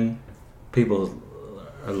been. People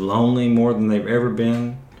are lonely more than they've ever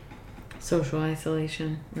been. Social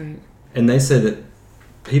isolation, right? And they said that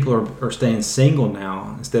people are staying single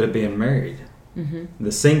now instead of being married. Mm-hmm.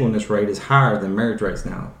 The singleness rate is higher than marriage rates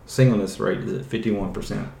now. Singleness rate is at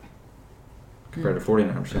 51% compared to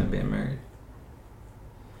 49% being married.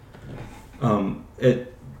 I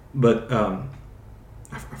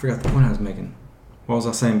forgot the point I was making. What was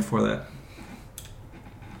I saying before that?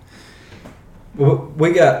 Well,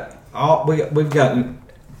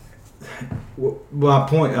 my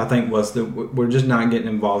point, I think, was that we're just not getting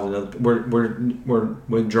involved in other. We're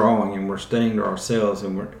withdrawing, and we're staying to ourselves,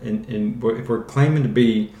 and if we're claiming to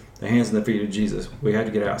be the hands and the feet of Jesus, we have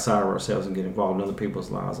to get outside of ourselves and get involved in other people's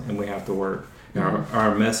lives, and we have to work. And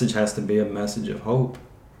our message has to be a message of hope.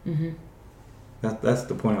 Mm-hmm. That's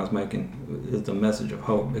the point I was making. Is the message of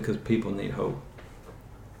hope, because people need hope,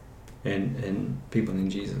 and people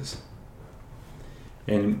need Jesus.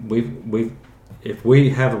 And if we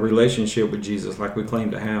have a relationship with Jesus like we claim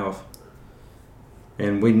to have,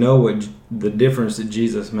 And we know what the difference that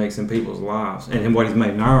Jesus makes in people's lives and what he's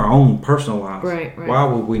made in our own personal lives. Right. Why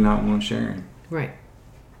would we not want to share him? Right.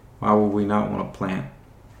 Why would we not want to plant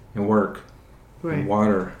and work and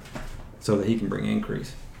water so that he can bring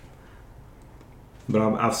increase? But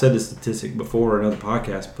I've said this statistic before in another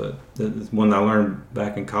podcast, but it's one that I learned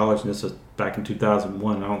back in college, and this was back in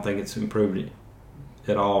 2001. I don't think it's improved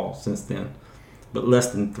at all since then. But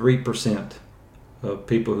less than 3% of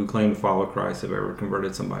people who claim to follow Christ have ever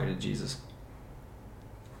converted somebody to Jesus.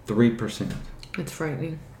 3%. It's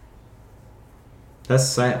frightening. That's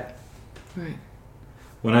sad. Right.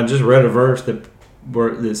 When I just read a verse that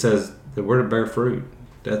says that we're to bear fruit,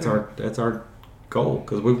 that's our goal,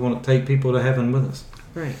 because we want to take people to heaven with us.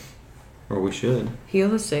 Right. Or we should. Heal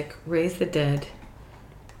the sick, raise the dead,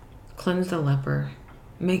 cleanse the leper,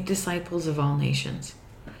 make disciples of all nations.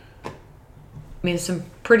 I mean, some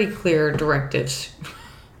pretty clear directives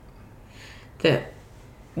that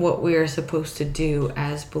what we are supposed to do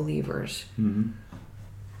as believers. Mm-hmm.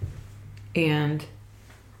 And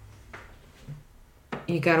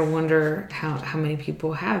you got to wonder how many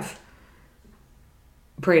people have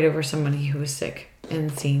prayed over somebody who was sick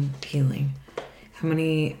and seen healing. How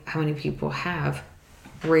many people have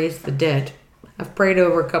raised the dead? I've prayed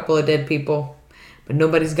over a couple of dead people, but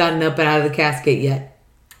nobody's gotten up and out of the casket yet.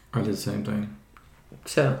 I did the same thing.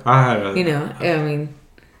 So I've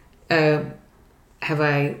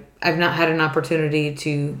not had an opportunity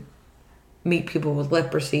to meet people with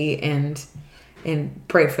leprosy and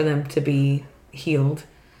pray for them to be healed.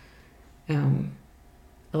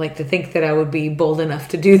 I like to think that I would be bold enough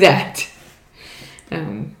to do that.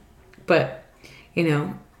 But,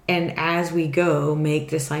 and as we go, make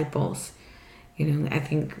disciples. I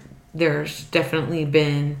think there's definitely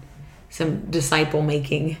been some disciple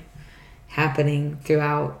making happening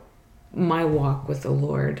throughout my walk with the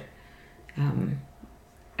Lord. I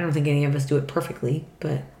don't think any of us do it perfectly,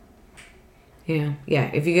 but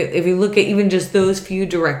if you look at even just those few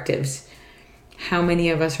directives, how many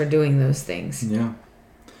of us are doing those things? Yeah.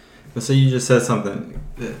 But so you just said something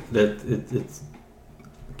that it's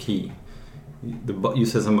key. You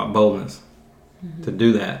said something about boldness to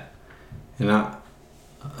do that, and I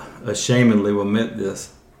ashamedly will admit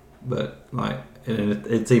this, but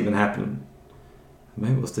it's even happened.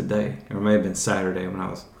 Maybe it was today, or it may have been Saturday when I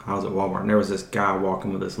was at Walmart, and there was this guy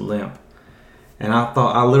walking with this limp, and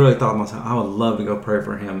I literally thought to myself, I would love to go pray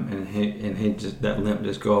for him, and he just, that limp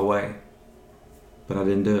just go away, but I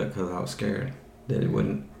didn't do it because I was scared that it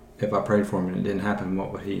wouldn't. If I prayed for him and it didn't happen,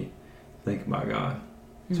 what would he think about God?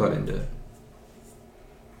 So I didn't do it.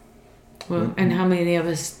 Well, and how many of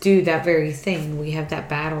us do that very thing? We have that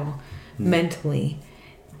battle mentally.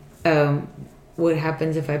 What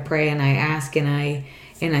happens if I pray and I ask and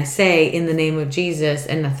I say in the name of Jesus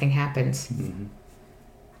and nothing happens? Mm-hmm.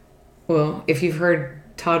 Well, if you've heard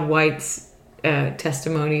Todd White's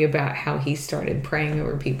testimony about how he started praying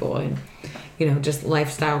over people and just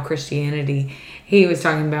lifestyle Christianity, he was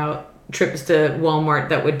talking about trips to Walmart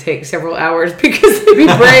that would take several hours because they'd be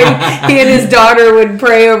praying. He and his daughter would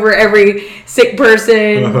pray over every sick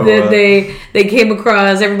person that they came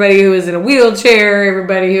across, everybody who was in a wheelchair,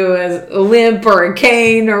 everybody who has a limp or a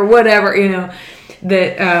cane or whatever,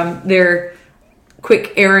 that their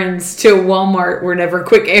quick errands to Walmart were never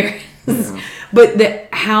quick errands. Yeah. But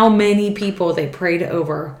that how many people they prayed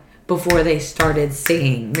over before they started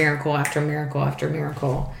seeing miracle after miracle after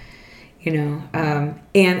miracle. And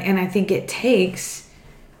I think it takes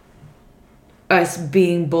us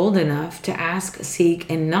being bold enough to ask, seek,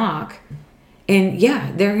 and knock. And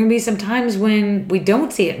there can be some times when we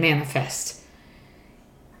don't see it manifest.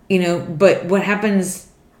 But what happens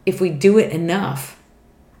if we do it enough?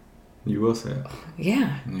 You will see it.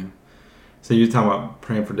 Yeah. So you're talking about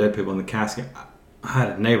praying for dead people in the casket. I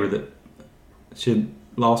had a neighbor that she had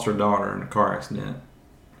lost her daughter in a car accident.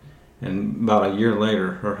 And about a year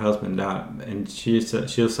later, her husband died. And she'll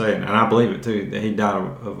say, and I believe it too, that he died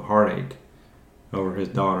of a heartache over his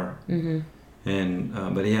daughter. Mm-hmm.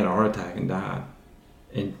 And but he had a heart attack and died.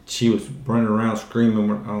 And she was running around screaming.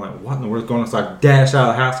 I'm like, what in the world's going on? So I dashed out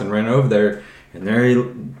of the house and ran over there. And there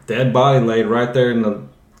dead body laid right there in the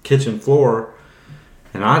kitchen floor.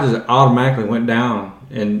 And I just automatically went down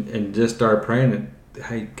and just started praying that,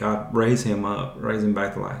 hey, God, raise him up, raise him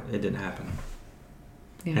back to life. It didn't happen.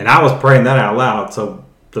 Yeah. And I was praying that out loud, so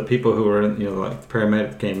the people who were, like the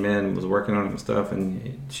paramedic came in and was working on him and stuff,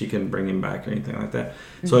 and she couldn't bring him back or anything like that.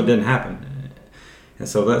 Mm-hmm. So it didn't happen. And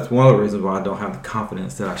so that's one of the reasons why I don't have the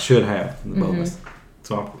confidence that I should have in the boldness.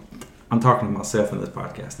 So I'm talking to myself in this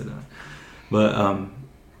podcast today. But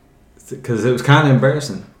because it was kind of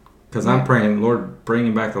embarrassing Because I'm praying, Lord, bring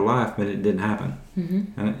him back to life, but it didn't happen.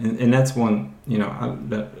 Mm-hmm. And that's one, you know,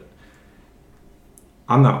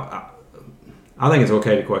 I think it's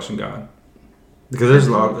okay to question God. Because there's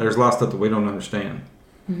a lot of stuff that we don't understand.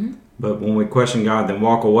 Mm-hmm. But when we question God, then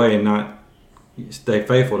walk away and not stay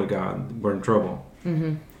faithful to God, we're in trouble.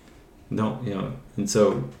 Mm-hmm. Don't, you know? And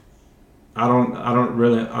so I don't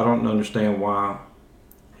understand why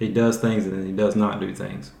he does things and then he does not do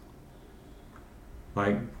things.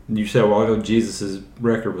 Like you said a while ago, Jesus'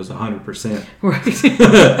 record was 100%. Right.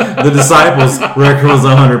 The disciples' record was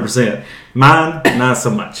 100%. Mine, not so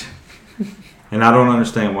much. And I don't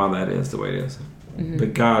understand why that is the way it is. Mm-hmm.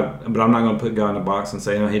 But I'm not going to put God in a box and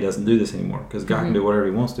say, no, he doesn't do this anymore. Because God can do whatever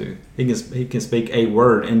he wants to. He can speak a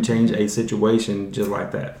word and change a situation just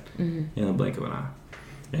like that in a blink of an eye.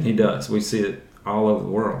 And he does. We see it all over the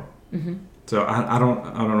world. Mm-hmm. So I don't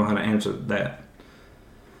know how to answer that.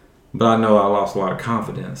 But I know I lost a lot of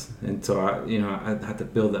confidence. And so I had to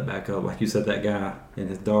build that back up. Like you said, that guy and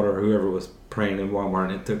his daughter or whoever was praying in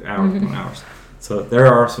Walmart, and it took hours and hours. So there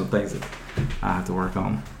are some things that I have to work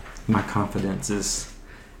on. My confidence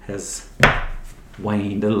has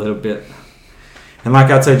waned a little bit. And like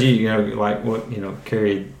I said, like what,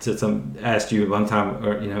 Carrie asked you one time,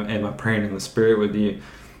 or, am I praying in the Spirit with you?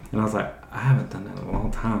 And I was like, I haven't done that in a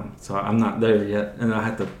long time. So I'm not there yet. And I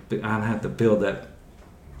have to build that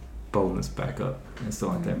boldness back up and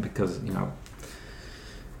stuff like that because,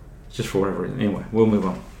 just for whatever reason. Anyway, we'll move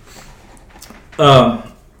on.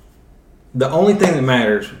 The only thing that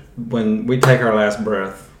matters when we take our last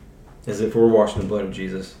breath is if we're washed in the blood of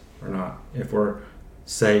Jesus or not. If we're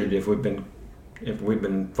saved, if we've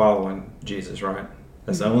been following Jesus, right?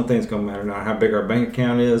 That's the only thing that's going to matter. Not how big our bank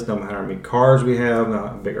account is, no matter how many cars we have, not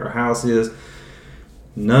how big our house is.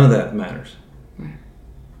 None of that matters. Right.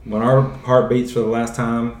 When our heart beats for the last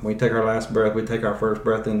time, we take our last breath, we take our first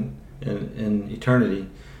breath in eternity,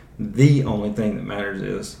 the only thing that matters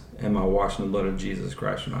is, am I washed in the blood of Jesus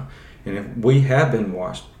Christ or not? And if we have been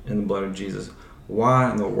washed in the blood of Jesus, why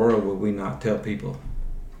in the world would we not tell people?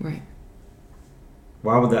 Right.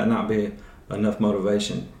 Why would that not be enough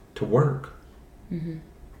motivation to work? Mm-hmm.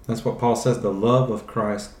 That's what Paul says. The love of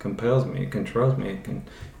Christ compels me. It controls me.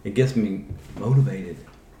 It gets me motivated.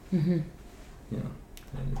 Mm-hmm.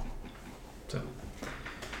 So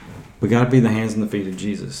we got to be the hands and the feet of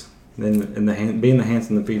Jesus. And being the hands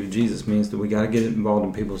and the feet of Jesus means that we got to get involved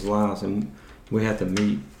in people's lives, and we have to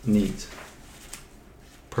meet needs.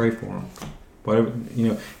 Pray for them. Whatever,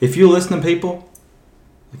 if you listen to people,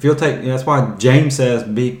 if you'll take, that's why James says,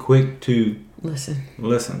 be quick to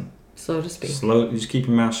listen. Slow to speak. Just keep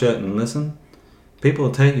your mouth shut and listen. People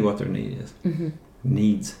will tell you what their need is. Mm-hmm.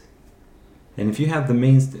 Needs. And if you have the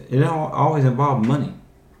means, it don't always involve money.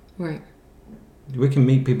 Right. We can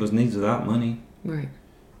meet people's needs without money. Right.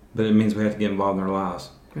 But it means we have to get involved in their lives.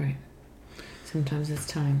 Right. Sometimes it's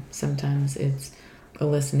time. Sometimes it's a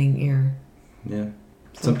listening ear. Yeah.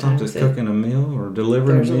 Sometimes it's cooking a meal or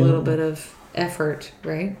delivering a meal. There's a little bit of effort,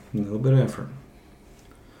 right? A little bit of effort.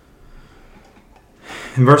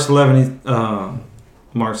 In verse 11,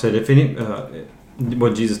 Mark said, if any,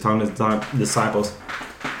 what Jesus told his disciples,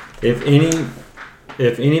 if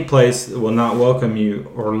any place will not welcome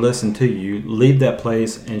you or listen to you, leave that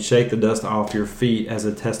place and shake the dust off your feet as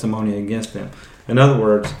a testimony against them. In other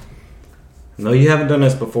words, I know you haven't done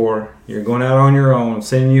this before. You're going out on your own. I'm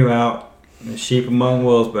sending you out, sheep among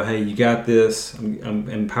wolves, but hey, you got this. I'm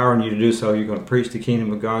empowering you to do so. You're going to preach the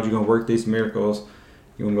kingdom of God. You're going to work these miracles.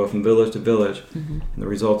 You're going to go from village to village, and the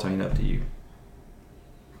results ain't up to you.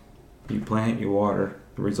 You plant, you water,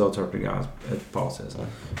 the results are up to God, as Paul says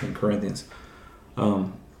in Corinthians.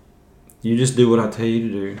 You just do what I tell you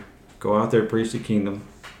to do. Go out there, preach the kingdom,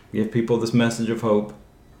 give people this message of hope,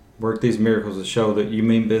 work these miracles to show that you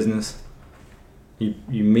mean business. You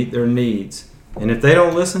meet their needs, and if they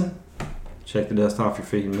don't listen, shake the dust off your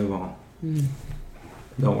feet and move on.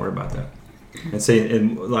 Don't worry about that. And see,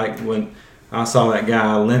 like when I saw that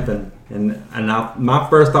guy limping, and my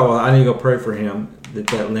first thought was, I need to go pray for him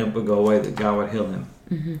that limp would go away, that God would heal him.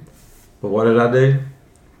 Mm-hmm. But what did I do?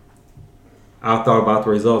 I thought about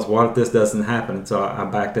the results. What if this doesn't happen? And so I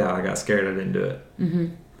backed out. I got scared. I didn't do it. Mm-hmm.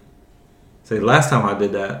 See, last time I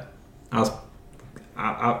did that,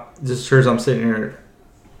 I just sure as I'm sitting here,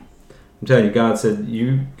 I'm telling you, God said,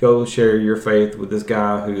 you go share your faith with this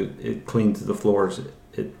guy who it cleans the floors.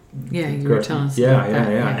 You were telling us Yeah. about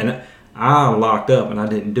that. And I locked up and I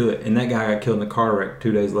didn't do it. And that guy got killed in a car wreck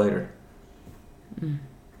 2 days later.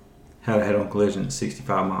 Had a head-on collision at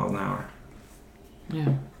 65 miles an hour.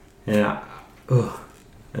 Yeah. And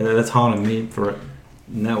that's haunted me for it.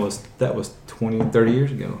 And that was 20, 30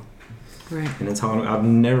 years ago. Right. And it's all, I've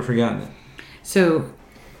never forgotten it. So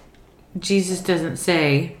Jesus doesn't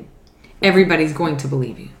say everybody's going to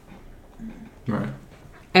believe you. Right.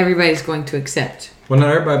 Everybody's going to accept. Well, not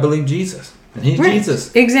everybody believed Jesus. And he's Right.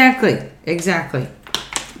 Jesus. Exactly.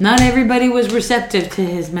 Not everybody was receptive to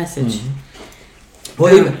his message. Mm-hmm.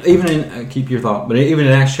 Well, even in, keep your thought, but even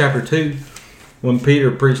in Acts chapter 2, when Peter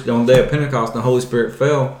preached on the day of Pentecost and the Holy Spirit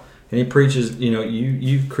fell, and he preaches,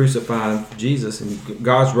 you crucified Jesus, and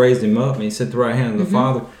God's raised him up, and he's at the right hand of the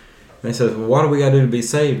Father. And he says, well, what do we got to do to be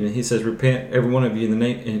saved? And he says, repent, every one of you, in the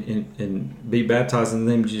name, and be baptized in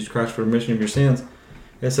the name of Jesus Christ for the remission of your sins.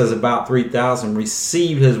 It says about 3,000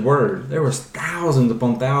 received his word. There was thousands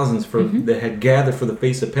upon thousands that had gathered for the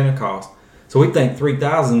Feast of Pentecost. So we think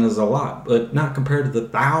 3,000 is a lot, but not compared to the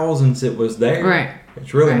thousands it was there. Right.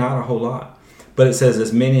 It's really not a whole lot. But it says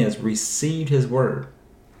as many as received his word.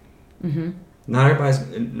 Mm-hmm. Not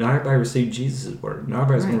everybody received Jesus' word. Not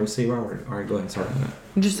everybody's going to receive our word. All right, go ahead. Sorry.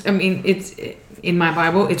 It's in my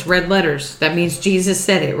Bible. It's red letters. That means Jesus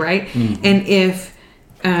said it, right? Mm-hmm. And if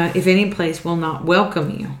any place will not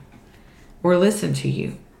welcome you or listen to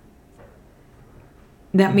you,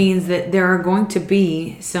 that means that there are going to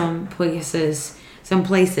be some places,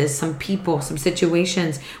 some people, some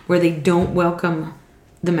situations where they don't welcome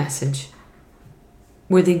the message,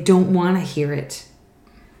 where they don't want to hear it.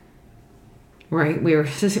 Right? We were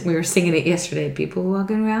singing it yesterday. People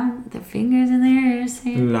walking around with their fingers in their ears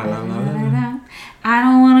saying, la, la, la, la, la. I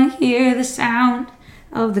don't want to hear the sound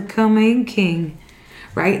of the coming King.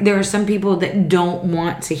 Right? There are some people that don't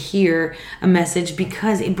want to hear a message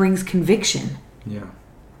because it brings conviction. Yeah.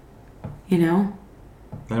 You know?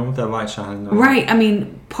 They don't want that light shining. Right. I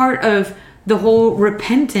mean, part of the whole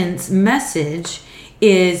repentance message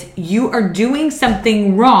is you are doing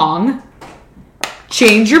something wrong.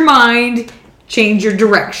 Change your mind. Change your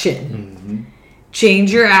direction. Mm-hmm.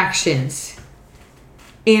 Change your actions.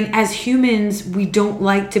 And as humans, we don't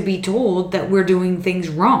like to be told that we're doing things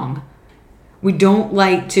wrong. We don't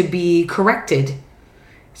like to be corrected.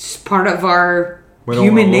 It's part of our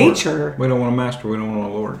human nature. We don't want a master. We don't want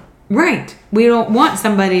a Lord. Right. We don't want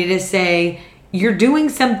somebody to say, you're doing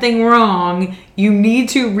something wrong. You need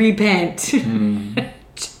to repent. Mm.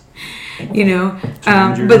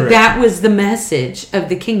 But that was the message of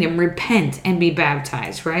the kingdom. Repent and be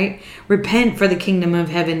baptized, right? Repent, for the kingdom of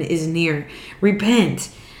heaven is near.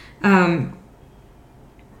 Repent. And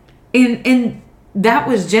that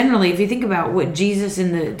was generally, if you think about what Jesus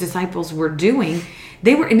and the disciples were doing,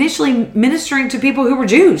 they were initially ministering to people who were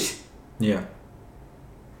Jews. Yeah.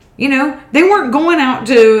 They weren't going out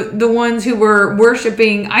to the ones who were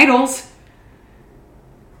worshiping idols.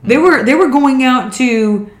 They were going out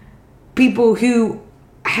to people who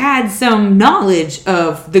had some knowledge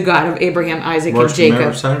of the God of Abraham, Isaac, and Jacob.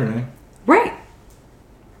 Every Saturday. Right.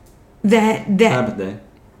 Sabbath day.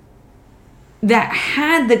 That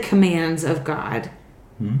had the commands of God.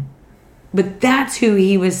 Mm-hmm. But that's who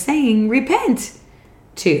he was saying repent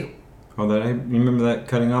to. Oh, you remember that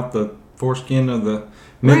cutting off the foreskin of the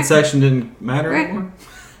midsection didn't matter anymore?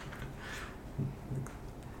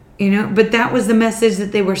 But that was the message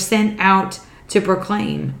that they were sent out to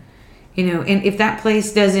proclaim. And if that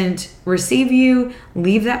place doesn't receive you,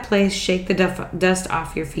 leave that place, shake the dust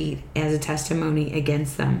off your feet as a testimony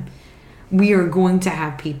against them. We are going to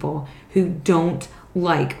have people who don't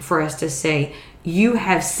like for us to say, you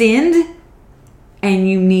have sinned and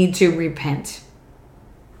you need to repent.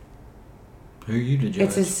 Who are you to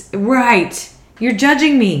judge? Right. You're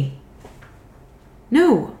judging me.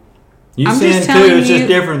 No. You sin too, it's just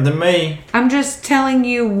different than me. I'm just telling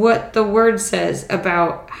you what the word says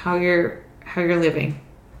about how you're living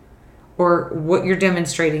or what you're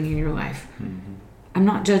demonstrating in your life. Mm-hmm. I'm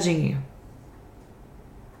not judging you.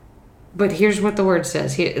 But here's what the word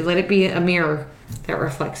says. Let it be a mirror that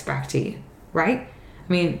reflects back to you, right?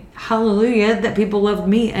 I mean, hallelujah that people loved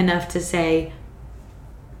me enough to say,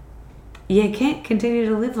 you can't continue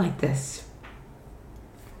to live like this.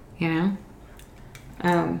 And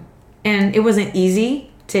it wasn't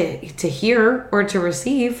easy to hear or to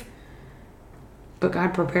receive, but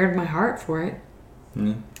God prepared my heart for it.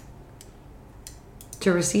 Mm.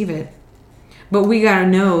 To receive it. But we got to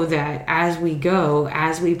know that as we go,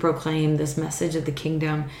 as we proclaim this message of the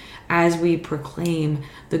kingdom, as we proclaim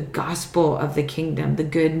the gospel of the kingdom, the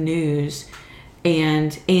good news,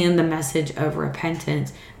 and the message of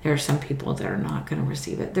repentance, there are some people that are not going to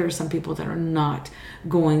receive it. There are some people that are not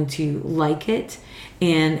going to like it,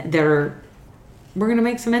 and we're going to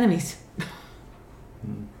make some enemies.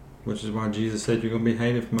 Which is why Jesus said you're going to be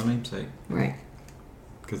hated for my name's sake. Right.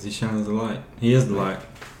 Because he shines the light. He is the light.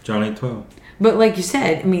 John 8:12. But like you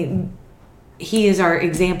said, I mean, he is our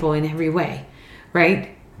example in every way,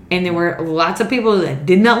 right? And there were lots of people that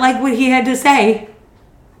did not like what he had to say.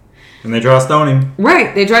 And they try to stone him.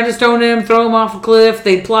 Right. They tried to stone him, throw him off a cliff.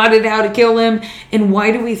 They plotted how to kill him. And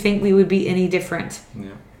why do we think we would be any different? Yeah.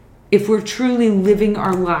 If we're truly living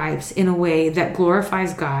our lives in a way that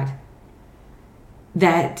glorifies God,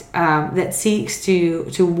 that that seeks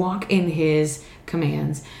to walk in his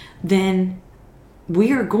commands, then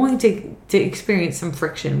we are going to experience some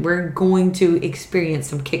friction. We're going to experience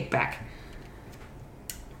some kickback.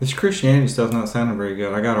 This Christianity stuff's not sounding very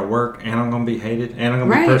good. I gotta work, and I'm gonna be hated, and I'm gonna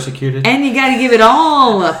Right. be persecuted. And you got to give it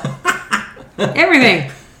all up. Everything.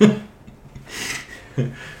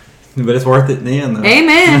 But it's worth it in the end, though.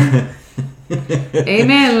 Amen.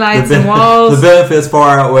 Amen. Lights The and walls. The benefits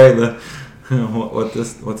far outweigh the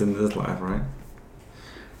what's in this life, right?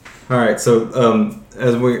 All right. So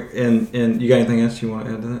as we're in, you got anything else you want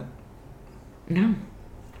to add to that? No.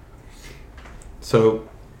 So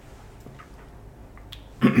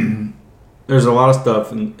there's a lot of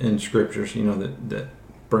stuff in scriptures, that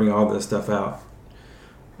bring all this stuff out.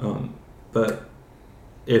 But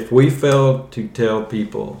if we fail to tell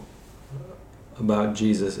people about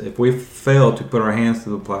Jesus, if we fail to put our hands to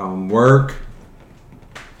the plow and work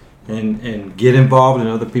and get involved in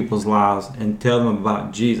other people's lives and tell them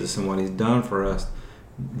about Jesus and what he's done for us,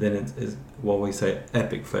 then it's what we say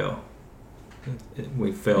epic fail.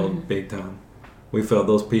 We failed big time. We failed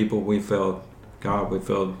those people. We failed God. We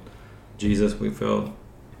failed Jesus. We failed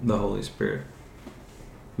the Holy Spirit.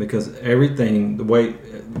 Because everything, the way,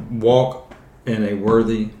 walk in a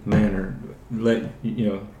worthy manner.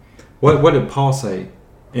 What did Paul say?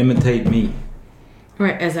 Imitate me.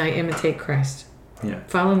 Right, as I imitate Christ. Yeah.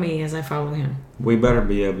 Follow me as I follow him. We better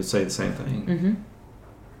be able to say the same thing. Mm-hmm.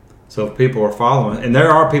 So if people are following, and there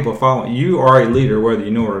are people following, you are a leader whether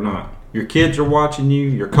you know it or not. Your kids are watching you,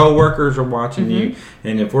 your co-workers are watching you,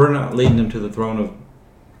 and if we're not leading them to the throne of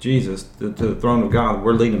Jesus, to the throne of God,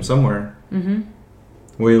 we're leading them somewhere. Mm-hmm.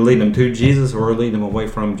 We're leading them to Jesus, or we're leading them away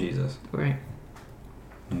from Jesus. Right.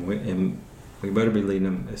 And we better be leading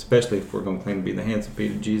them, especially if we're going to claim to be the hands and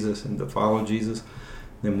feet of Jesus and to follow Jesus,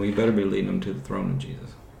 then we better be leading them to the throne of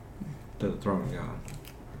Jesus, to the throne of God.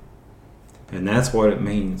 And that's what it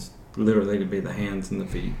means, literally, to be the hands and the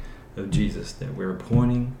feet of Jesus, that we're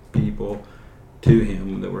pointing people to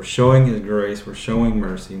him, that we're showing his grace, we're showing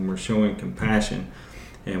mercy, and we're showing compassion,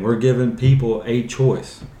 and we're giving people a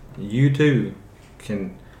choice. You too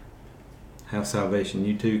can have salvation.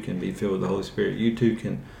 You too can be filled with the Holy Spirit. You too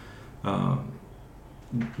can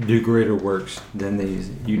do greater works than these.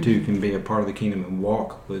 You too can be a part of the kingdom and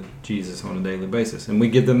walk with Jesus on a daily basis. And we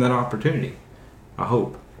give them that opportunity, I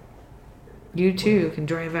hope. You too can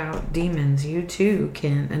drive out demons. You too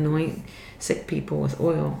can anoint sick people with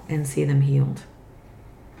oil and see them healed.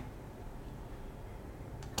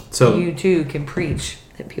 So You too can preach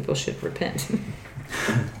that people should repent.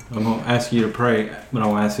 I'm going to ask you to pray, but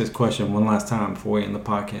I'll ask this question one last time before we end the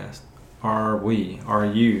podcast. Are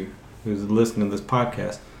you, who's listening to this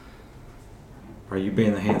podcast, are you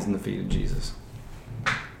being the hands and the feet of Jesus?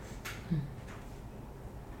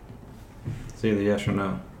 It's either yes or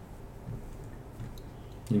no.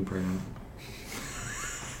 You can pray on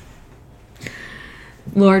it.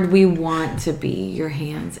 Lord, we want to be your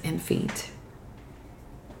hands and feet.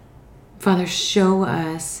 Father, show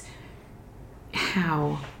us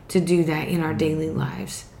how to do that in our daily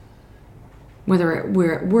lives. Whether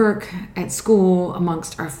we're at work, at school,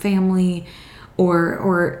 amongst our family,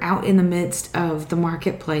 or out in the midst of the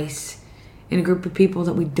marketplace in a group of people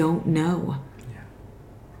that we don't know. Yeah.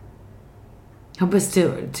 Help us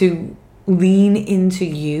to lean into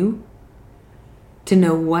you, to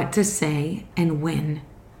know what to say and when.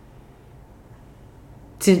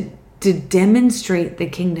 To demonstrate the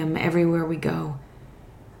kingdom everywhere we go.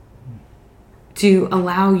 To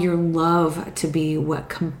allow your love to be what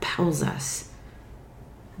compels us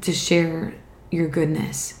to share your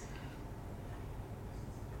goodness.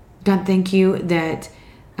 God, thank you that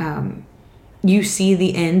you see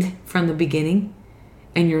the end from the beginning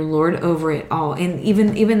and you're Lord over it all. And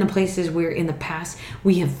even the places where in the past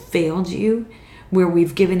we have failed you, where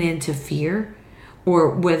we've given in to fear, or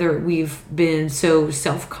whether we've been so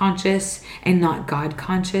self-conscious and not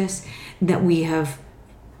God-conscious that we have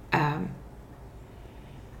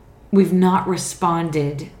we've not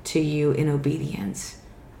responded to you in obedience.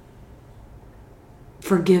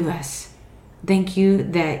 Forgive us. Thank you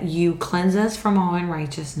that you cleanse us from all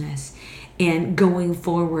unrighteousness. And going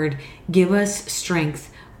forward, give us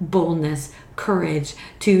strength, boldness, courage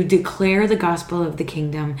to declare the gospel of the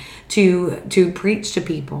kingdom, to preach to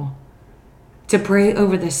people, to pray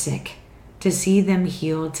over the sick, to see them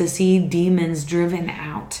healed, to see demons driven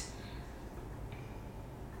out.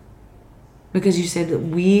 Because you said that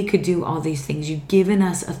we could do all these things. You've given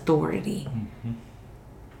us authority. Mm-hmm.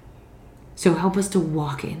 So help us to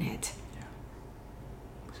walk in it. Yeah.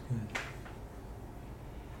 That's good.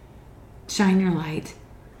 Shine your light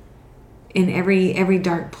in every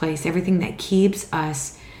dark place, everything that keeps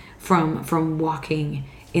us from walking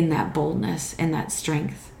in that boldness and that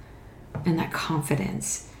strength and that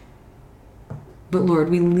confidence. But Lord,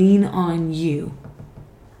 we lean on you,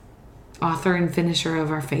 author and finisher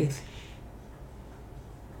of our faith.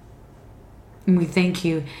 And we thank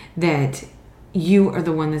you that you are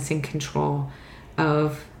the one that's in control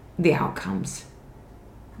of the outcomes.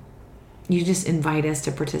 You just invite us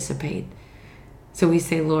to participate. So we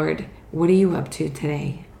say, Lord, what are you up to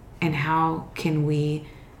today? And how can we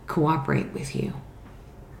cooperate with you?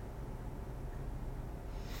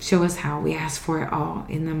 Show us how. We ask for it all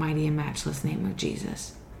in the mighty and matchless name of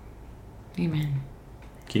Jesus. Amen.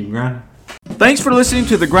 Keep grinding. Thanks for listening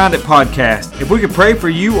to the Grind It Podcast. If we could pray for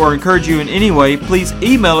you or encourage you in any way, please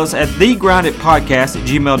email us at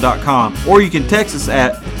thegrinditpodcast@gmail.com, or you can text us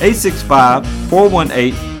at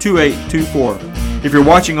 865-418-2824. If you're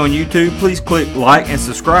watching on YouTube, please click like and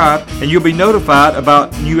subscribe, and you'll be notified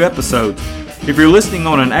about new episodes. If you're listening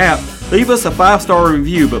on an app, leave us a 5-star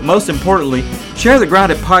review, but most importantly, share the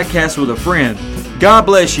Grind It Podcast with a friend. God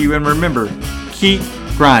bless you, and remember, keep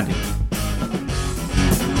grinding.